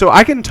 Yeah, so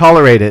I can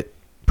tolerate it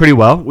pretty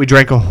well. We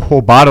drank a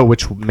whole bottle,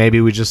 which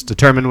maybe we just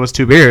determined was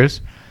 2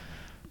 beers.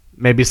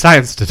 Maybe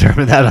science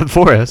determined that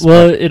for us.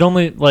 Well, it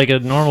only, like a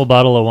normal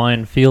bottle of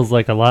wine feels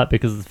like a lot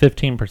because it's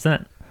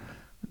 15%.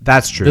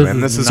 That's true,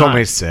 and this is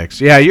only 6.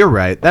 Yeah, you're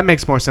right. That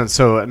makes more sense.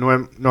 So a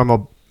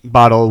normal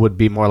bottle would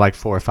be more like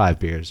 4 or 5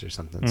 beers or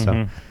something.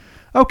 So,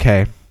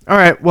 okay. All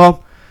right,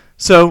 well,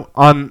 so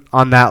on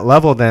that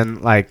level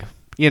then, like,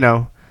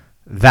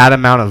 that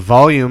amount of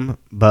volume,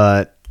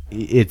 but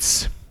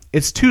it's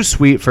too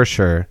sweet for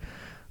sure.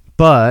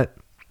 But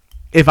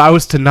if I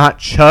was to not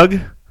chug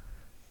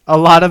a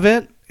lot of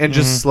it and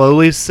just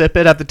slowly sip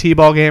it at the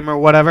T-ball game or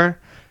whatever,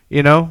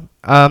 yeah,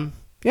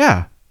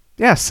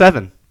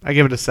 7. I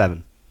give it a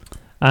 7.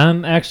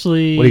 I'm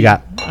actually. What do you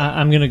got?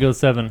 I'm gonna go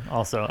 7.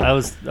 Also, I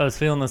was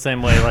feeling the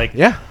same way. Like,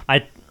 yeah,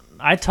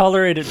 I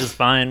tolerate it just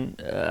fine.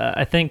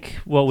 I think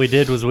what we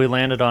did was we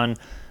landed on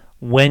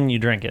when you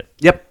drink it.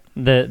 Yep.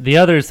 The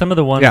others, some of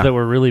the ones that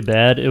were really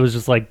bad, it was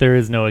just like there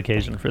is no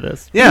occasion for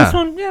this. Yeah. This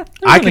one,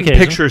 I can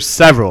picture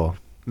several.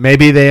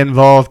 Maybe they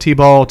involve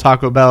T-ball,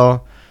 Taco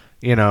Bell,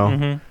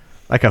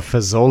 like a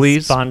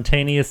Fazoli's.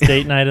 Spontaneous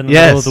date night in the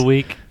middle of the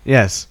week.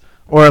 Yes.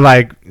 Or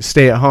like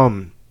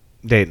stay-at-home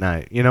date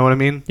night. You know what I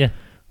mean? Yeah.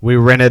 We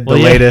rented the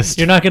latest.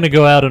 You're not going to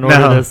go out and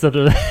order this at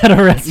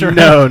a restaurant.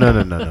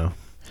 No.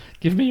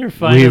 Give me your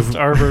finest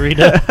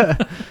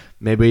Arborita.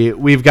 Maybe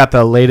we've got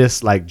the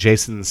latest like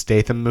Jason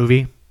Statham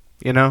movie,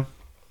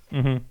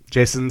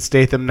 Jason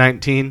Statham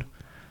 19.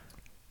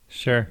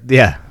 Sure.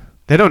 Yeah.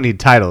 They don't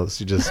need titles.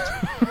 You just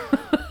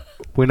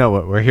we know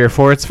what we're here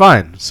for. It's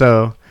fine.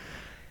 So,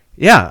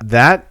 yeah,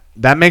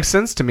 that makes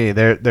sense to me.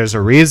 There's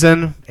a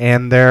reason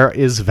and there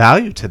is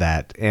value to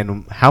that.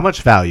 And how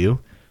much value?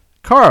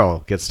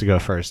 Carl gets to go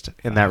first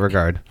in that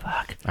regard.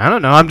 Fuck. I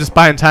don't know. I'm just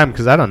buying time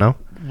because I don't know.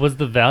 Was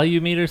the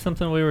value meter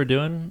something we were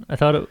doing? I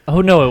thought it...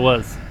 Oh, no, it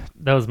was.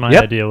 That was my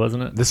idea,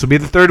 wasn't it? This will be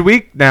the 3rd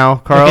week now,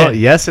 Carl. Okay.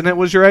 Yes, and it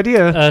was your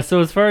idea. So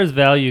as far as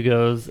value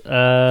goes,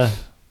 I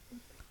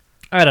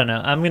don't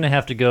know. I'm going to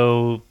have to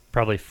go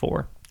probably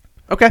 4.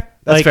 Okay,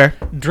 that's fair.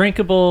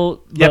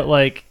 Drinkable, but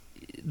like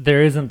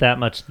there isn't that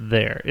much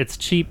there. It's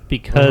cheap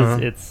because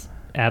it's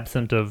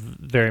absent of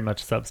very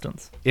much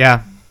substance.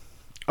 Yeah.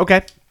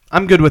 Okay.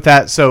 I'm good with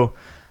that. So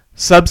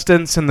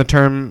substance in the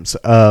terms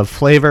of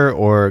flavor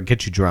or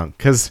get you drunk?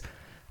 Because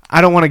I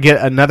don't want to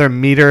get another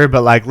meter,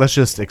 but like let's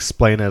just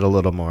explain it a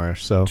little more.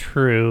 So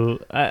true.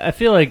 I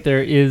feel like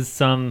there's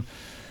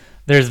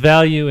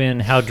value in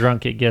how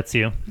drunk it gets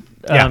you.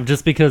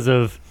 Just because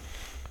of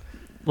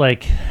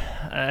like,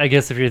 I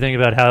guess if you're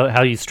thinking about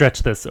how you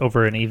stretch this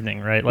over an evening,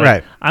 right?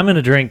 Like I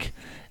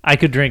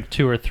could drink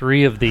 2 or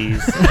 3 of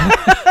these.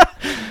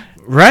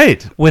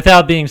 Right.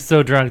 Without being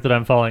so drunk that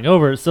I'm falling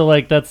over. So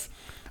like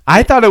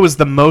I thought it was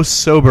the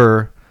most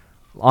sober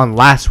on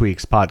last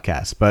week's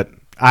podcast, but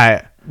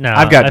I've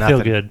got nothing. I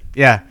feel good.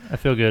 Yeah. I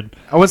feel good.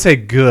 I wouldn't say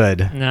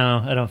good.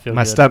 No, I don't feel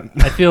My good.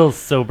 I feel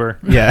sober.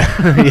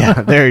 Yeah.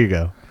 Yeah, there you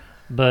go.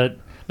 But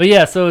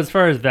yeah, so as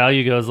far as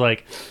value goes,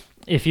 like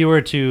if you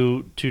were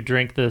to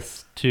drink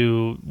this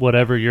to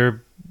whatever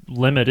your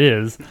limit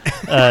is,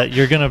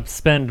 you're gonna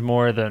spend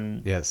more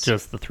than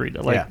just the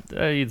 $3. Like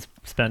you'd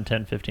spend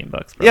 $10-15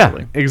 probably.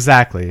 Yeah,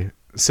 exactly.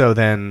 So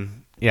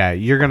then,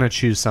 you're gonna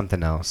choose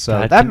something else.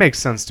 So that makes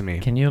sense to me.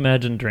 Can you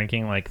imagine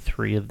drinking like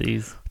 3 of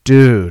these?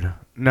 Dude,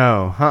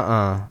 no,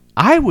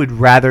 I would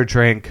rather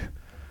drink.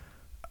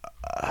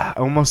 I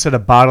almost said a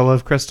bottle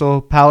of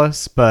Crystal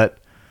Palace, but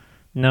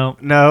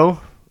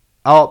no.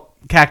 I'll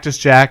Cactus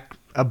Jack.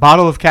 A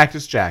bottle of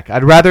Cactus Jack.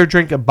 I'd rather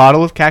drink a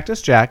bottle of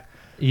Cactus Jack.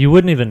 You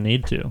wouldn't even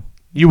need to.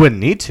 You wouldn't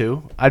need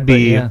to. I'd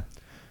be on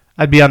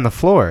the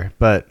floor,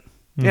 but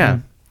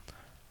yeah.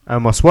 I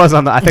almost was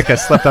on the. I think I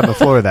slept on the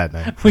floor that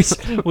night.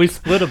 We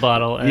split a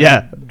bottle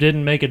and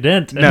didn't make a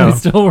dent, and we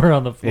still were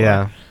on the floor.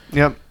 Yeah.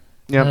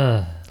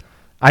 Yep.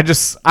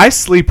 I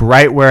sleep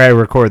right where I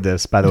record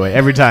this. By the way,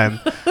 every time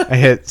I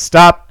hit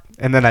stop,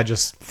 and then I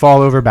just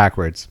fall over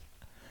backwards.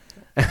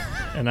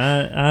 And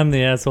I'm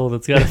the asshole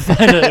that's got to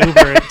find an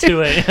Uber at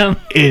 2 a.m.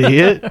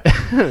 Idiot.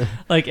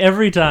 Like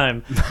every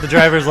time the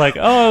driver's like,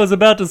 "Oh, I was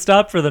about to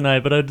stop for the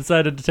night, but I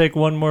decided to take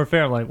one more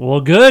fare." I'm like,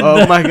 "Well, good."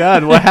 Oh my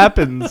God, what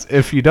happens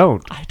if you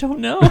don't? I don't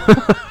know.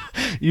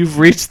 You've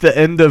reached the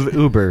end of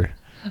Uber.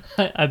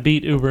 I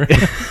beat Uber.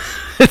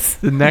 It's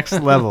the next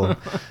level.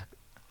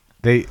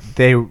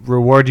 They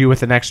reward you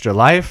with an extra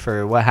life,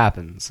 or what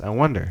happens? I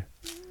wonder.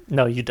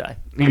 No, you die.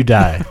 You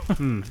die.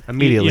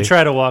 Immediately. You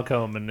try to walk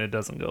home and it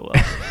doesn't go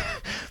well.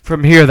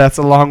 From here, that's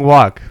a long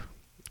walk.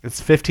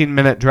 It's a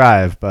 15-minute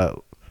drive, but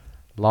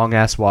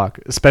long-ass walk,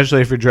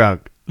 especially if you're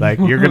drunk. Like,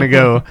 you're going to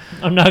go...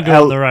 I'm not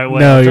going the right way.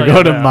 No, you're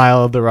going a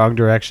mile the wrong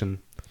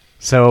direction.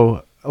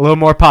 So, a little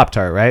more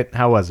Pop-Tart, right?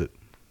 How was it?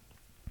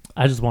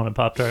 I just wanted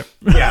Pop-Tart.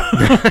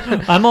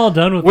 Yeah. I'm all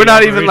done with We're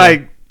not even,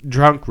 like,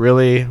 drunk,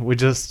 really. We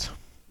just...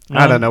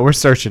 I don't know. We're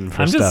searching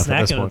for stuff at this point.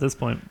 I'm just snacking at this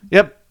point.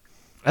 Yep.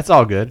 That's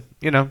all good.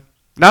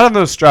 Not on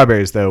those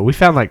strawberries, though. We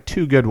found like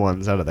 2 good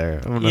ones out of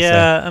there.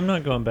 I'm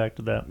not going back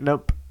to that.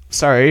 Nope.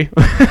 Sorry.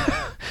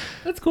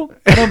 That's cool.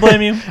 I don't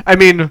blame you. I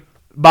mean,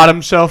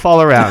 bottom shelf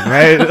all around,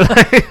 right?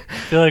 I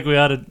feel like we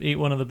ought to eat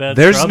one of the bad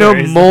There's no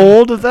strawberries.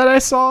 mold that I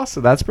saw,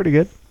 so that's pretty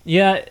good.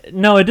 Yeah,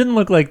 no, it didn't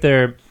look like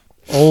they're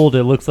old.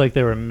 It looks like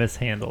they were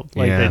mishandled.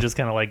 Like they just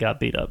kind of like got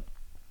beat up.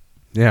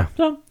 Yeah.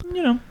 So,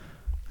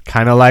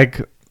 kind of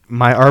like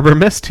my Arbor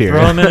Mist here.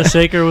 Throw them in a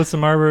shaker with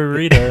some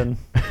Arborita.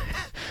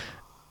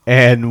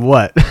 And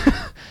what?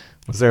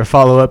 Was there a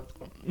follow-up?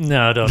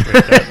 No, don't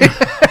drink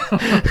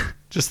that.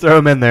 Just throw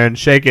them in there and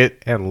shake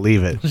it and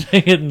leave it.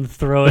 Shake it and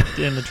throw it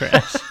in the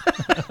trash.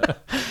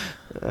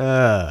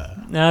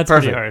 No, it's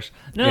pretty harsh.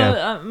 No,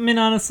 yeah. I mean,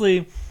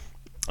 honestly,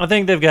 I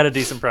think they've got a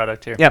decent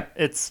product here. Yep.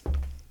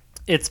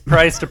 It's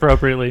priced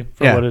appropriately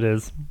for what it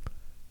is.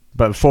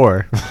 But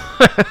for.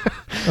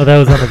 Oh, that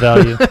was on the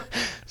value.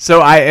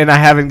 So I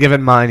haven't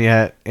given mine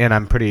yet, and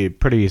I'm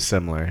pretty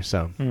similar.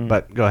 So,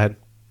 but go ahead.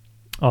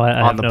 Oh,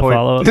 I have no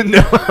follow-up. No,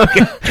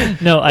 okay.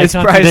 No, I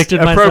contradicted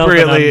myself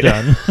and I'm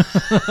done.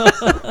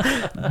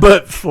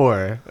 But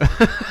for.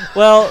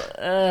 Well,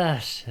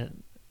 shit.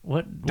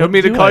 What don't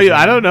mean to call you.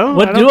 I don't know.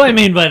 What do I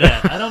mean by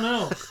that? I don't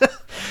know.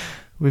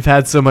 We've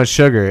had so much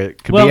sugar;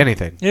 it could be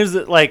anything. Here's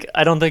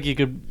I don't think you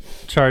could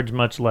charge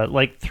much less.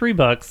 Like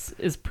 $3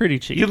 is pretty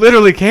cheap. You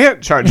literally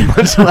can't charge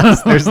much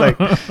less. There's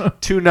like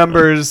 2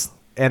 numbers,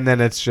 and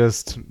then it's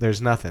just there's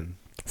nothing.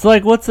 So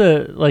what's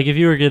if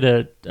you were to get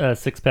a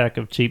 6-pack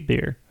of cheap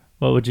beer,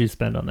 what would you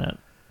spend on that?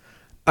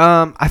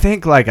 I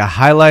think like a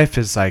High Life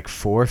is like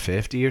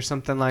 $4.50 or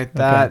something like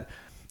that. Okay.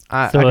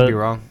 I could be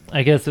wrong.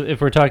 I guess if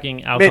we're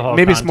talking alcohol,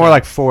 maybe it's more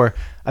like 4.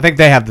 I think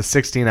they have the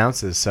 16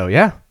 ounces. So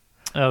yeah.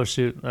 Oh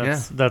shoot,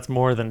 that's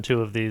more than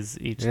 2 of these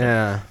each.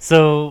 Yeah.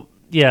 So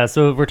if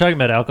we're talking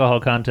about alcohol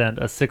content,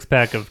 a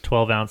 6-pack of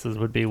 12 ounces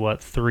would be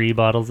 3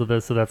 bottles of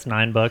this. So that's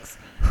 $9.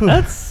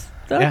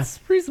 That's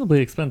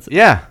reasonably expensive.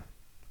 Yeah.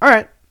 All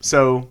right.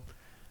 So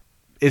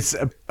it's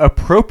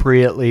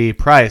appropriately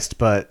priced,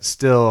 but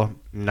still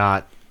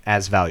not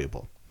as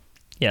valuable.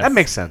 Yes. That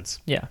makes sense.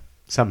 Yeah.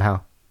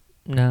 Somehow.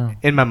 No.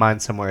 In my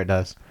mind, somewhere it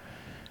does.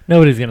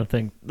 Nobody's going to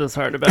think this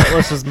hard about it.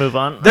 Let's just move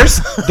on.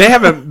 They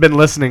haven't been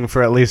listening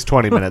for at least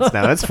 20 minutes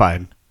now. It's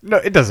fine. No,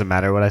 it doesn't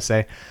matter what I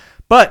say.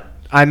 But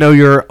I know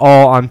you're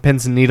all on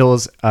pins and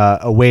needles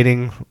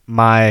awaiting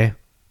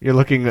you're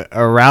looking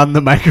around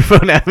the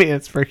microphone at me.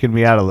 It's freaking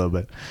me out a little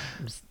bit.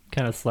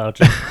 Kind of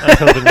slouching. I was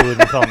hoping you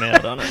wouldn't call me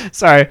out on it.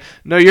 Sorry.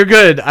 No, you're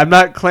good. I'm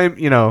not calling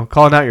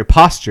out your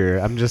posture.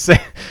 I'm just saying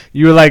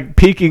you were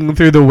peeking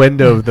through the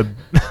window of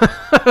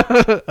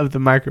the of the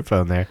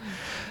microphone there.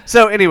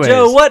 So anyways.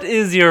 Joe, what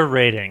is your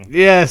rating?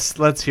 Yes,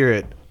 let's hear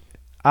it.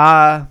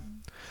 I'll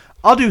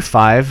do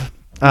 5.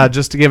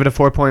 Just to give it a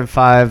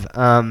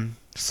 4.5.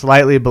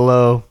 Slightly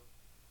below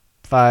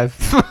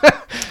 5.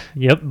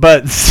 Yep.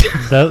 But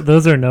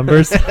those are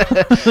numbers.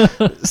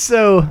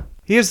 So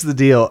here's the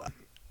deal.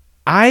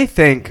 I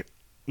think,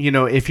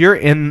 if you're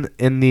in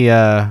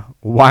the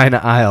wine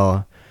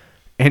aisle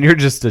and you're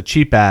just a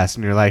cheap ass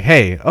and you're like,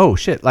 hey, oh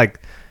shit,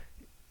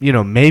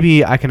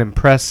 maybe I can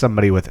impress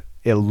somebody with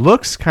it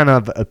looks kind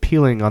of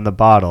appealing on the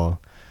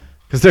bottle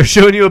because they're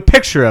showing you a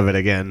picture of it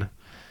again.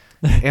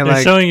 And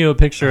they're showing you a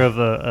picture of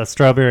a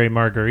strawberry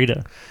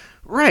margarita.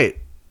 Right.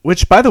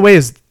 Which, by the way,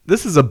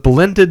 this is a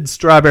blended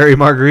strawberry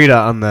margarita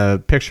on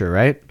the picture,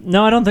 right?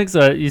 No, I don't think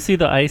so. You see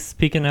the ice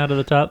peeking out of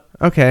the top?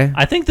 Okay.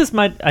 I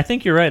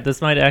think you're right.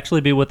 This might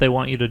actually be what they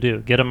want you to do.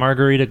 Get a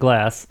margarita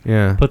glass.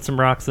 Yeah. Put some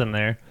rocks in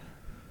there.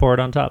 Pour it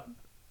on top.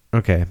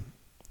 Okay.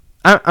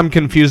 I'm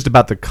confused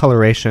about the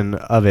coloration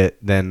of it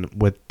then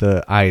with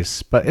the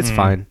ice, but it's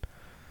fine.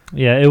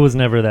 Yeah, it was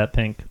never that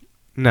pink.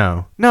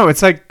 No,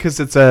 it's because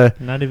it's a...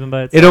 Not even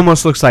by itself. It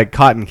almost looks like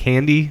cotton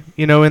candy,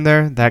 in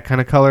there, that kind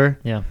of color.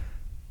 Yeah.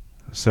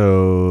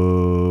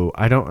 So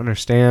I don't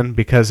understand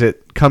because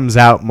it comes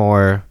out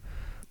more,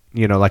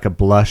 like a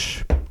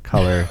blush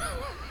color.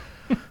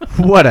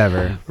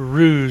 Whatever.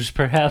 Rouge,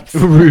 perhaps.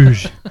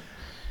 Rouge.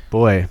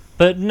 Boy.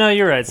 But no,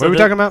 you're right. What are we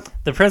talking about?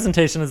 The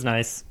presentation is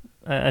nice.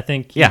 I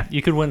think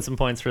you could win some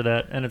points for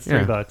that, and it's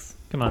 $3.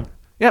 Come on.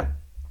 Yep.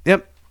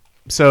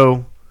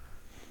 So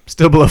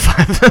still below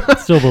 5.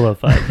 Still below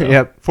 5. Though.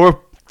 Yep.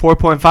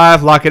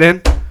 4.5. Lock it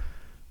in.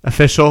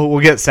 Official. We'll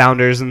get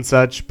sounders and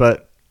such,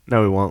 but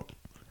no, we won't.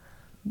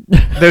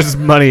 There's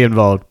money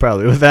involved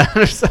probably with that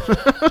or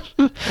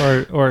something.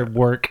 or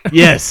work.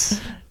 Yes.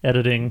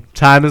 Editing.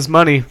 Time is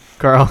money,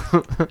 Carl.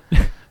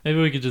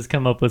 Maybe we could just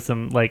come up with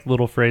some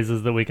little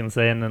phrases that we can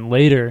say, and then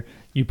later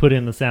you put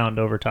in the sound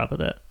over top of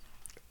that.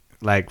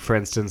 For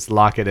instance,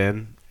 lock it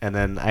in, and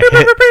then I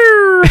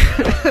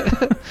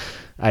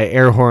I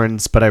air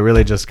horns, but I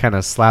really just kind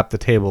of slap the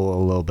table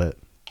a little bit.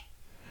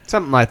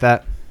 Something like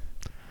that.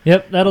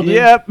 Yep, that'll do.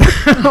 Yep.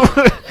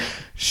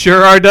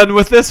 Sure are done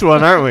with this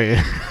one, aren't we?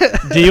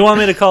 Do you want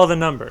me to call the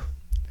number?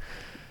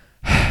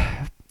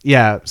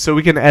 Yeah, so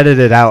we can edit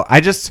it out. I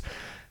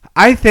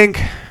think...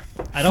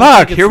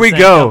 here we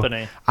go.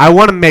 Company. I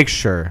want to make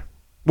sure.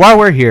 While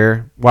we're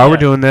here, we're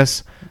doing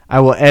this, I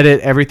will edit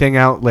everything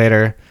out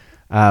later.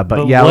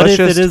 But yeah, what let's if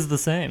just... it is the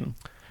same?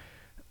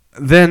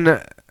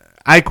 Then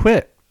I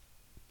quit.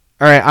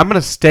 All right, I'm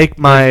going to stake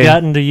my... I've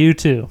gotten to you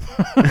too.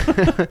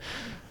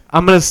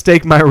 I'm going to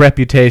stake my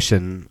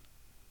reputation,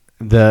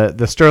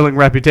 the sterling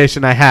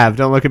reputation I have,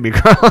 don't look at me,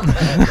 Carl,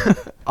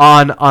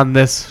 on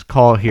this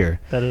call here.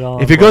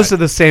 If it goes to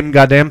the same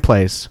goddamn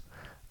place,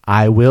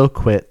 I will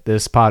quit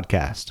this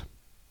podcast.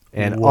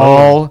 And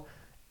all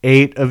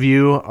 8 of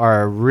you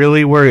are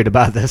really worried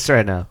about this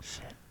right now.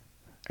 Shit.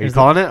 Are you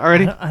calling it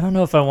already? I don't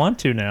know if I want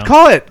to now.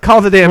 Call it.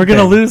 Call the damn thing. We're going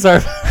to lose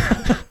our...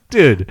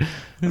 Dude,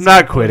 I'm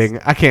not quitting.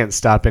 I can't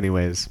stop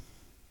anyways.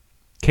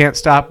 Can't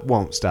stop,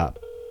 won't stop.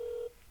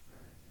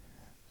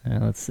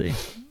 Let's see.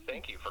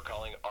 Thank you for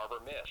calling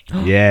Arbor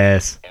Mist.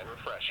 Yes. And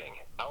refreshing.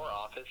 Our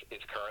office is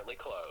currently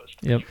closed.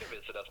 Yep. You can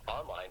visit us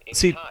online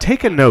See,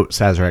 take a note,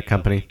 Sazerac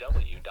Company.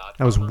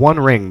 That was one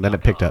ring, then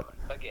it picked up.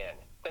 Again,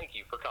 thank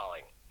you for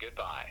calling.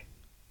 Goodbye.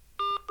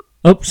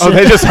 Oh, shit. Oh,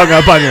 they just hung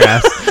up on your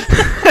ass.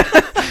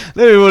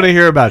 They didn't want to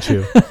hear about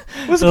you.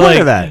 What's the point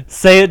of that?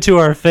 Say it to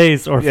our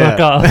face or fuck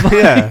off.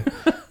 Yeah.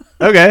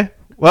 Okay.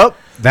 Well,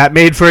 that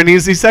made for an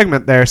easy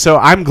segment there. So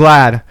I'm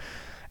glad.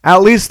 At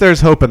least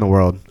there's hope in the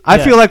world. I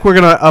feel like we're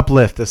going to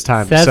uplift this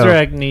time.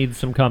 Sazerac needs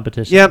some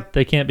competition. Yep.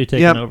 They can't be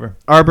taken over.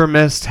 Arbor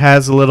Mist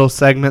has a little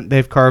segment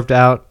they've carved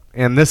out,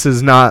 and this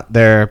is not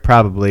their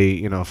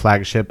probably,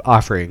 flagship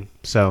offering.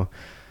 So,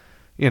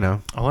 I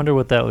wonder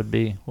what that would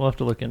be. We'll have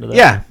to look into that.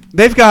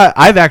 Yeah.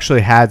 I've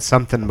actually had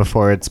something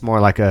before. It's more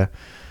like a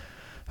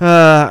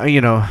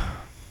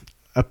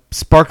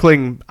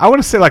sparkling, I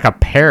want to say like a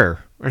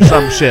pear or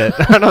some shit.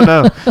 I don't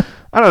know.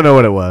 I don't know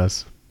what it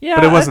was. Yeah.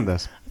 But it wasn't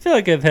this. I feel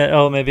like I've had,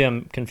 maybe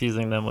I'm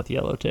confusing them with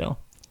Yellowtail.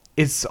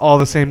 It's all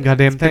the same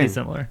goddamn thing. Pretty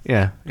similar.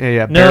 Yeah.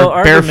 Yeah. No,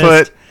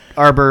 Barefoot,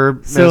 Arbor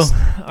Mist. So,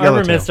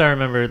 Arbor Mist, I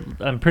remember,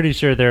 I'm pretty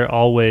sure they're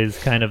always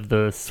kind of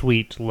the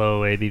sweet,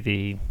 low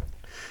ABV.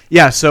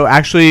 Yeah, so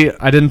actually,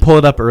 I didn't pull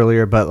it up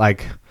earlier, but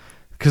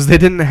because they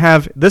didn't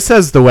have, this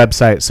says the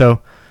website,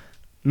 so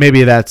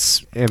maybe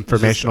that's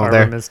informational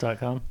there.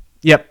 Arbormist.com?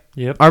 Yep.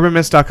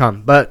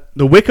 Arbormist.com. But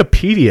the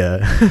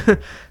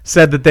Wikipedia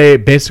said that they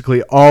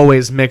basically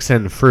always mix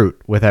in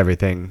fruit with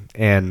everything,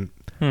 and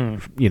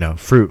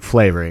fruit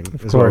flavoring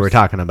is what we're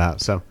talking about.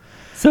 So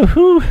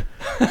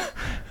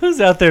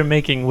who's out there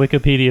making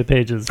Wikipedia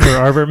pages for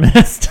Arbor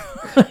Mist?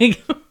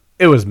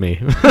 It was me.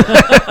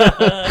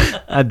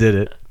 I did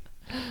it,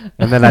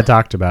 and then I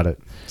talked about it.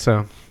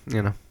 So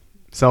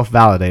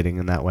self-validating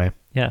in that way.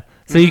 Yeah.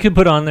 So you could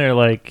put on there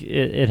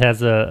it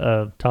has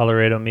a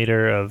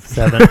toleratometer of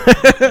 7,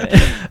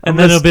 and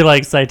then it'll be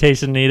like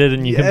citation needed,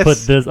 and you can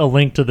put a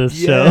link to this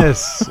show.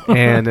 Yes,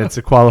 and it's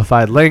a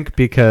qualified link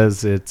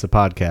because it's a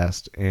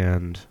podcast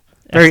and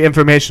very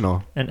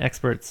informational. And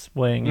experts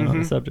weighing in on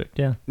the subject.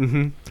 Yeah.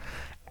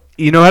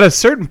 Mm-hmm. At a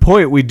certain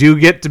point, we do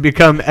get to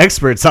become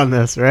experts on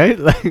this, right?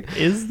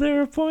 Is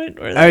there a point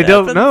where that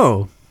don't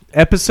know.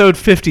 Episode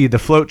 50, the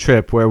float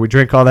trip, where we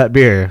drink all that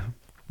beer.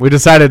 We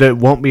decided it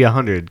won't be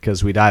 100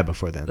 because we die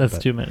before then. That's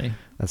too many.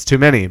 That's too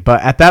many.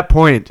 But at that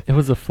point... It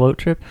was a float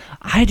trip?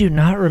 I do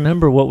not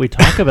remember what we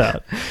talk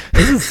about.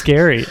 This is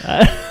scary.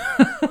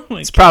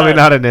 It's probably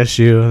not an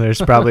issue. There's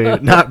probably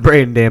not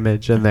brain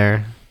damage in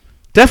there.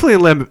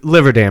 Definitely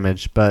liver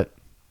damage, but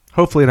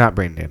hopefully not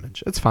brain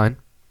damage. It's fine.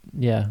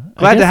 Yeah.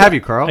 Glad to have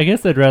you, Carl. I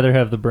guess I'd rather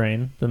have the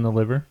brain than the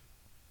liver.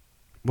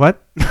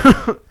 What?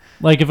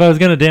 If I was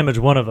going to damage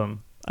one of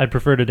them, I'd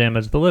prefer to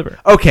damage the liver.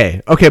 Okay,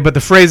 but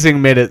the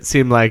phrasing made it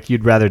seem like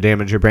you'd rather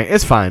damage your brain.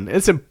 It's fine.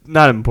 It's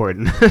not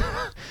important.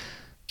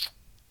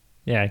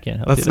 Yeah, I can't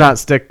help Let's not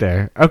stick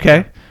there.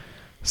 Okay.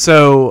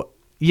 So,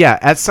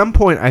 at some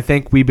point, I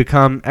think we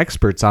become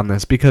experts on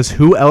this because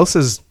who else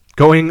is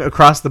going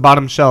across the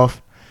bottom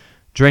shelf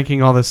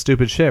drinking all this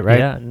stupid shit, right?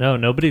 Yeah, no,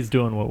 nobody's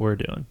doing what we're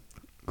doing.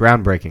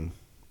 Groundbreaking.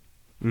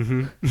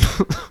 Mm-hmm.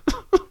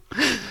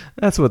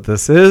 That's what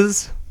this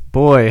is.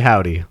 Boy,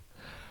 howdy.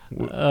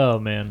 Oh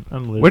man,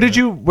 I'm losing.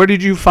 Where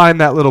did you find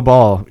that little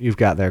ball you've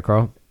got there,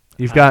 Carl?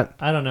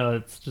 I don't know.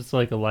 It's just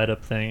like a light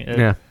up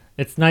thing.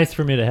 It's nice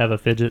for me to have a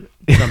fidget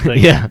something.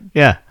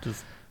 yeah.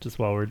 Just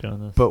while we're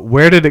doing this. But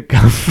where did it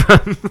come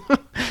from?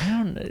 I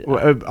don't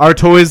know. Our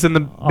toys in the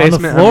basement.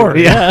 On the floor.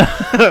 Yeah.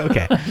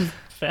 Okay.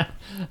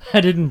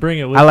 I didn't bring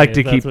it with me. I like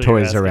to keep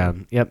toys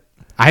around. Yep.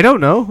 I don't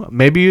know.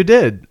 Maybe you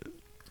did.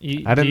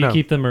 I didn't know.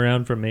 Keep them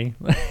around for me?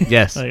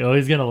 Yes. He's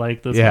going to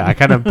like this one. Yeah, I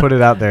kind of put it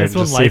out there and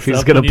just see if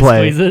he's going to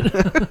play.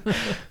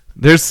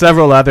 There's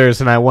several others,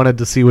 and I wanted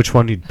to see which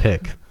one you'd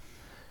pick.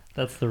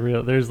 That's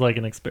there's like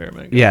an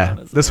experiment. Yeah,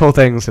 this whole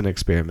thing's an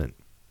experiment.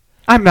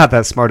 I'm not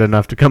that smart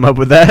enough to come up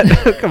with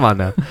that. Come on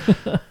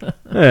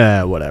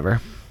now.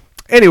 Whatever.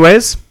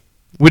 Anyways,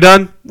 we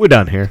done? We're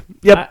done here.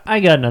 Yep. I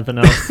got nothing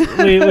else.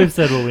 We've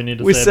said what we need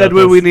to say. We said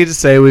what we need to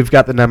say. We've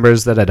got the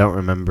numbers that I don't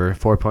remember.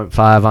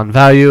 4.5 on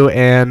value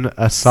and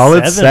a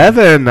solid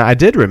 7. I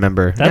did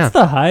remember. That's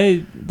the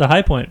high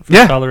point for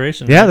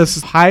toleration. Yeah, this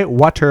is high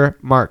water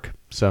mark.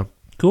 So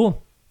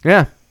cool.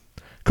 Yeah.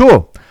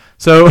 Cool.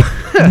 So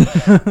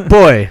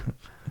boy,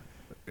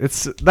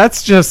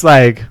 that's just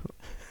like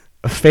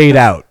a fade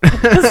out.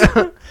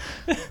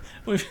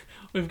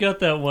 We've got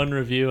that one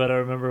review. I don't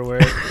remember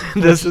where.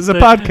 This is a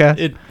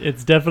podcast.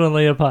 It's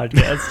definitely a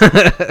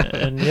podcast.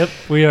 And yep,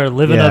 we are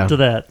living up to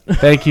that.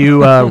 Thank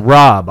you,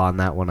 Rob, on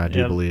that one, I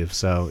do believe.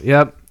 So,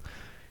 yep.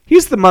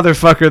 He's the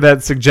motherfucker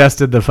that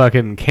suggested the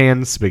fucking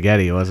canned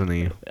spaghetti, wasn't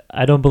he?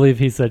 I don't believe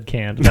he said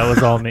canned. That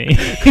was all me.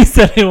 He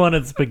said he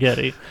wanted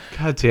spaghetti.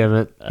 God damn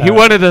it. He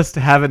wanted us to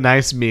have a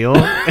nice meal.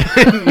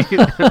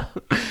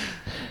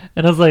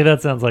 And I was like,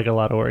 that sounds like a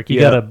lot of work. You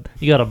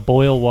gotta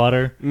boil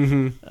water,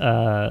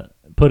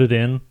 put it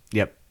in.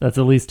 Yep. That's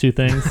at least 2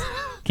 things.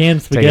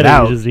 Canned spaghetti,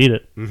 you just eat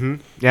it. Mm-hmm.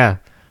 Yeah.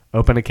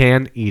 Open a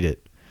can, eat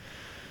it.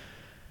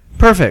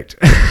 Perfect.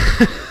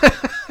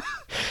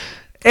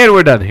 And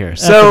we're done here.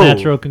 That's so a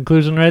natural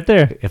conclusion right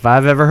there. If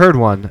I've ever heard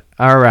one.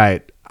 All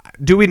right.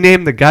 Do we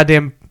name the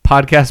goddamn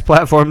podcast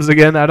platforms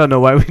again? I don't know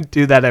why we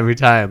do that every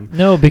time.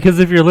 No, because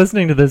if you're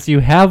listening to this, you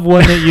have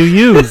one that you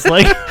use.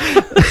 Like,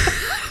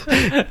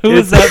 who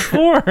is that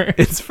for?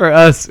 It's for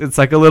us. It's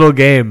like a little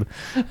game.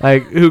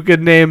 Like, who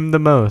could name the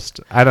most?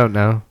 I don't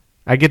know.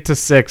 I get to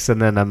 6,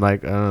 and then I'm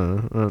like,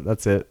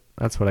 that's it.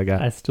 That's what I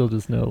got. I still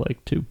just know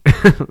like 2.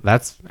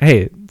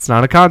 Hey, it's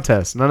not a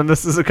contest. None of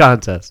this is a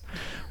contest.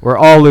 We're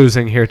all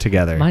losing here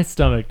together. My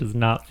stomach does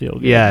not feel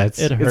good. Yeah, it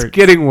hurts. It's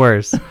getting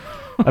worse.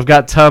 I've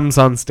got Tums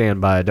on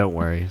standby. Don't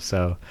worry.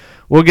 So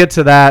we'll get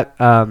to that.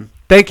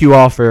 Thank you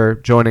all for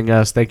joining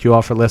us. Thank you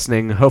all for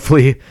listening.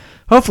 Hopefully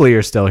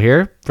you're still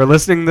here. For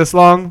listening this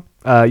long,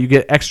 you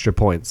get extra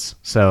points.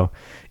 So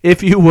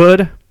if you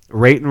would,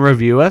 rate and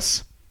review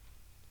us.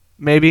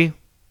 Maybe.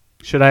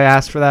 Should I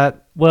ask for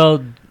that?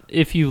 Well,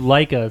 if you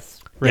like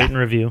us, rate and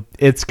review.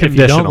 It's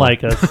conditional. If you don't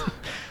like us,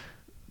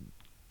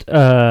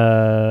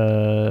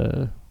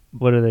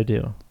 what do they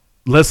do?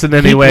 Listen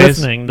anyways. Keep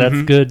listening.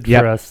 That's good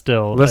for us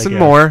still. Listen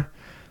more.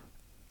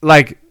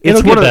 Like, it's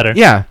It'll get better.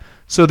 Yeah.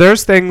 So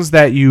there's things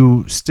that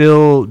you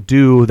still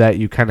do that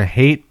you kind of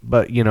hate,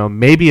 but,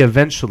 maybe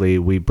eventually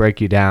we break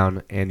you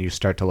down and you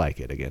start to like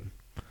it again.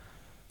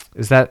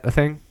 Is that a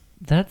thing?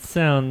 I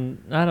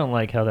don't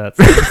like how that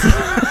sounds.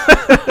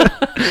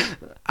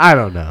 I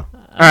don't know.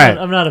 All right.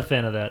 I'm not a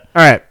fan of that.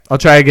 All right. I'll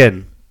try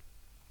again.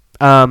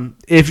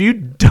 If you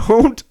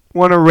don't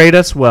want to rate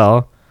us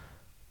well,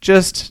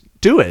 just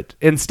do it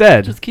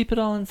instead. Just keep it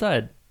all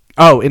inside.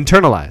 Oh,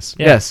 internalize.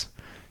 Yeah. Yes.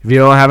 If you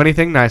don't have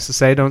anything nice to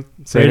say, don't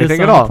say rate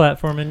anything us at on all. The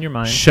platform in your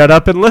mind. Shut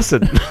up and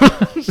listen.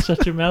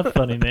 Shut your mouth,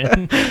 funny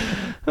man.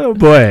 Oh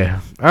boy.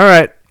 All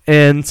right.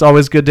 And it's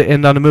always good to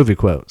end on a movie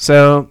quote.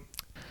 So.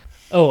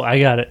 Oh, I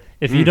got it.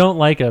 If you don't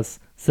like us,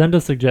 send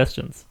us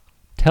suggestions.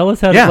 Tell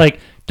us how to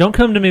don't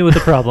come to me with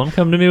a problem.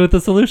 Come to me with a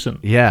solution.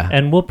 Yeah.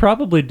 And we'll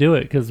probably do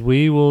it because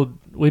we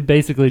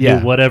basically do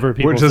whatever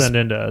people send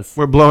into us.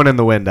 We're blowing in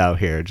the wind out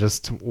here. Damn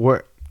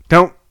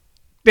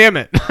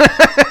it.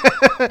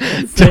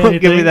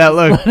 Don't give me that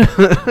look.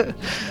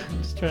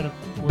 Just trying to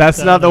That's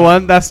not the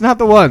one. That's not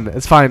the one.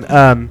 It's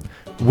fine.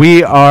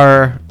 We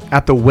are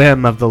at the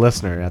whim of the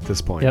listener at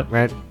this point,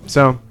 right?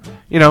 So,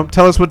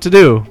 tell us what to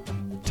do.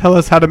 Tell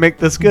us how to make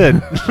this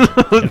good.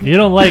 If you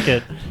don't like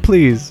it,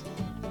 please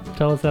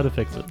tell us how to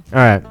fix it. All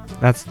right.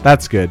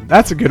 That's good.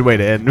 That's a good way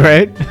to end,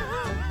 right?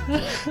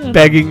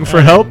 Begging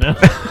for help.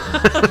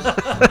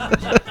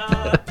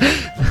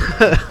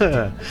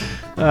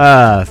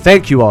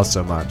 Thank you all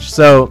so much.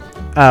 So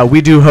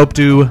we do hope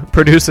to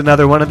produce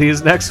another one of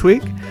these next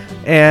week,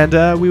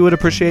 and we would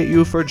appreciate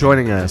you for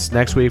joining us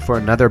next week for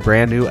another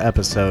brand new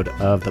episode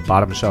of The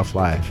Bottom Shelf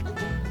Live.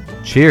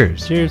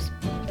 Cheers. Cheers.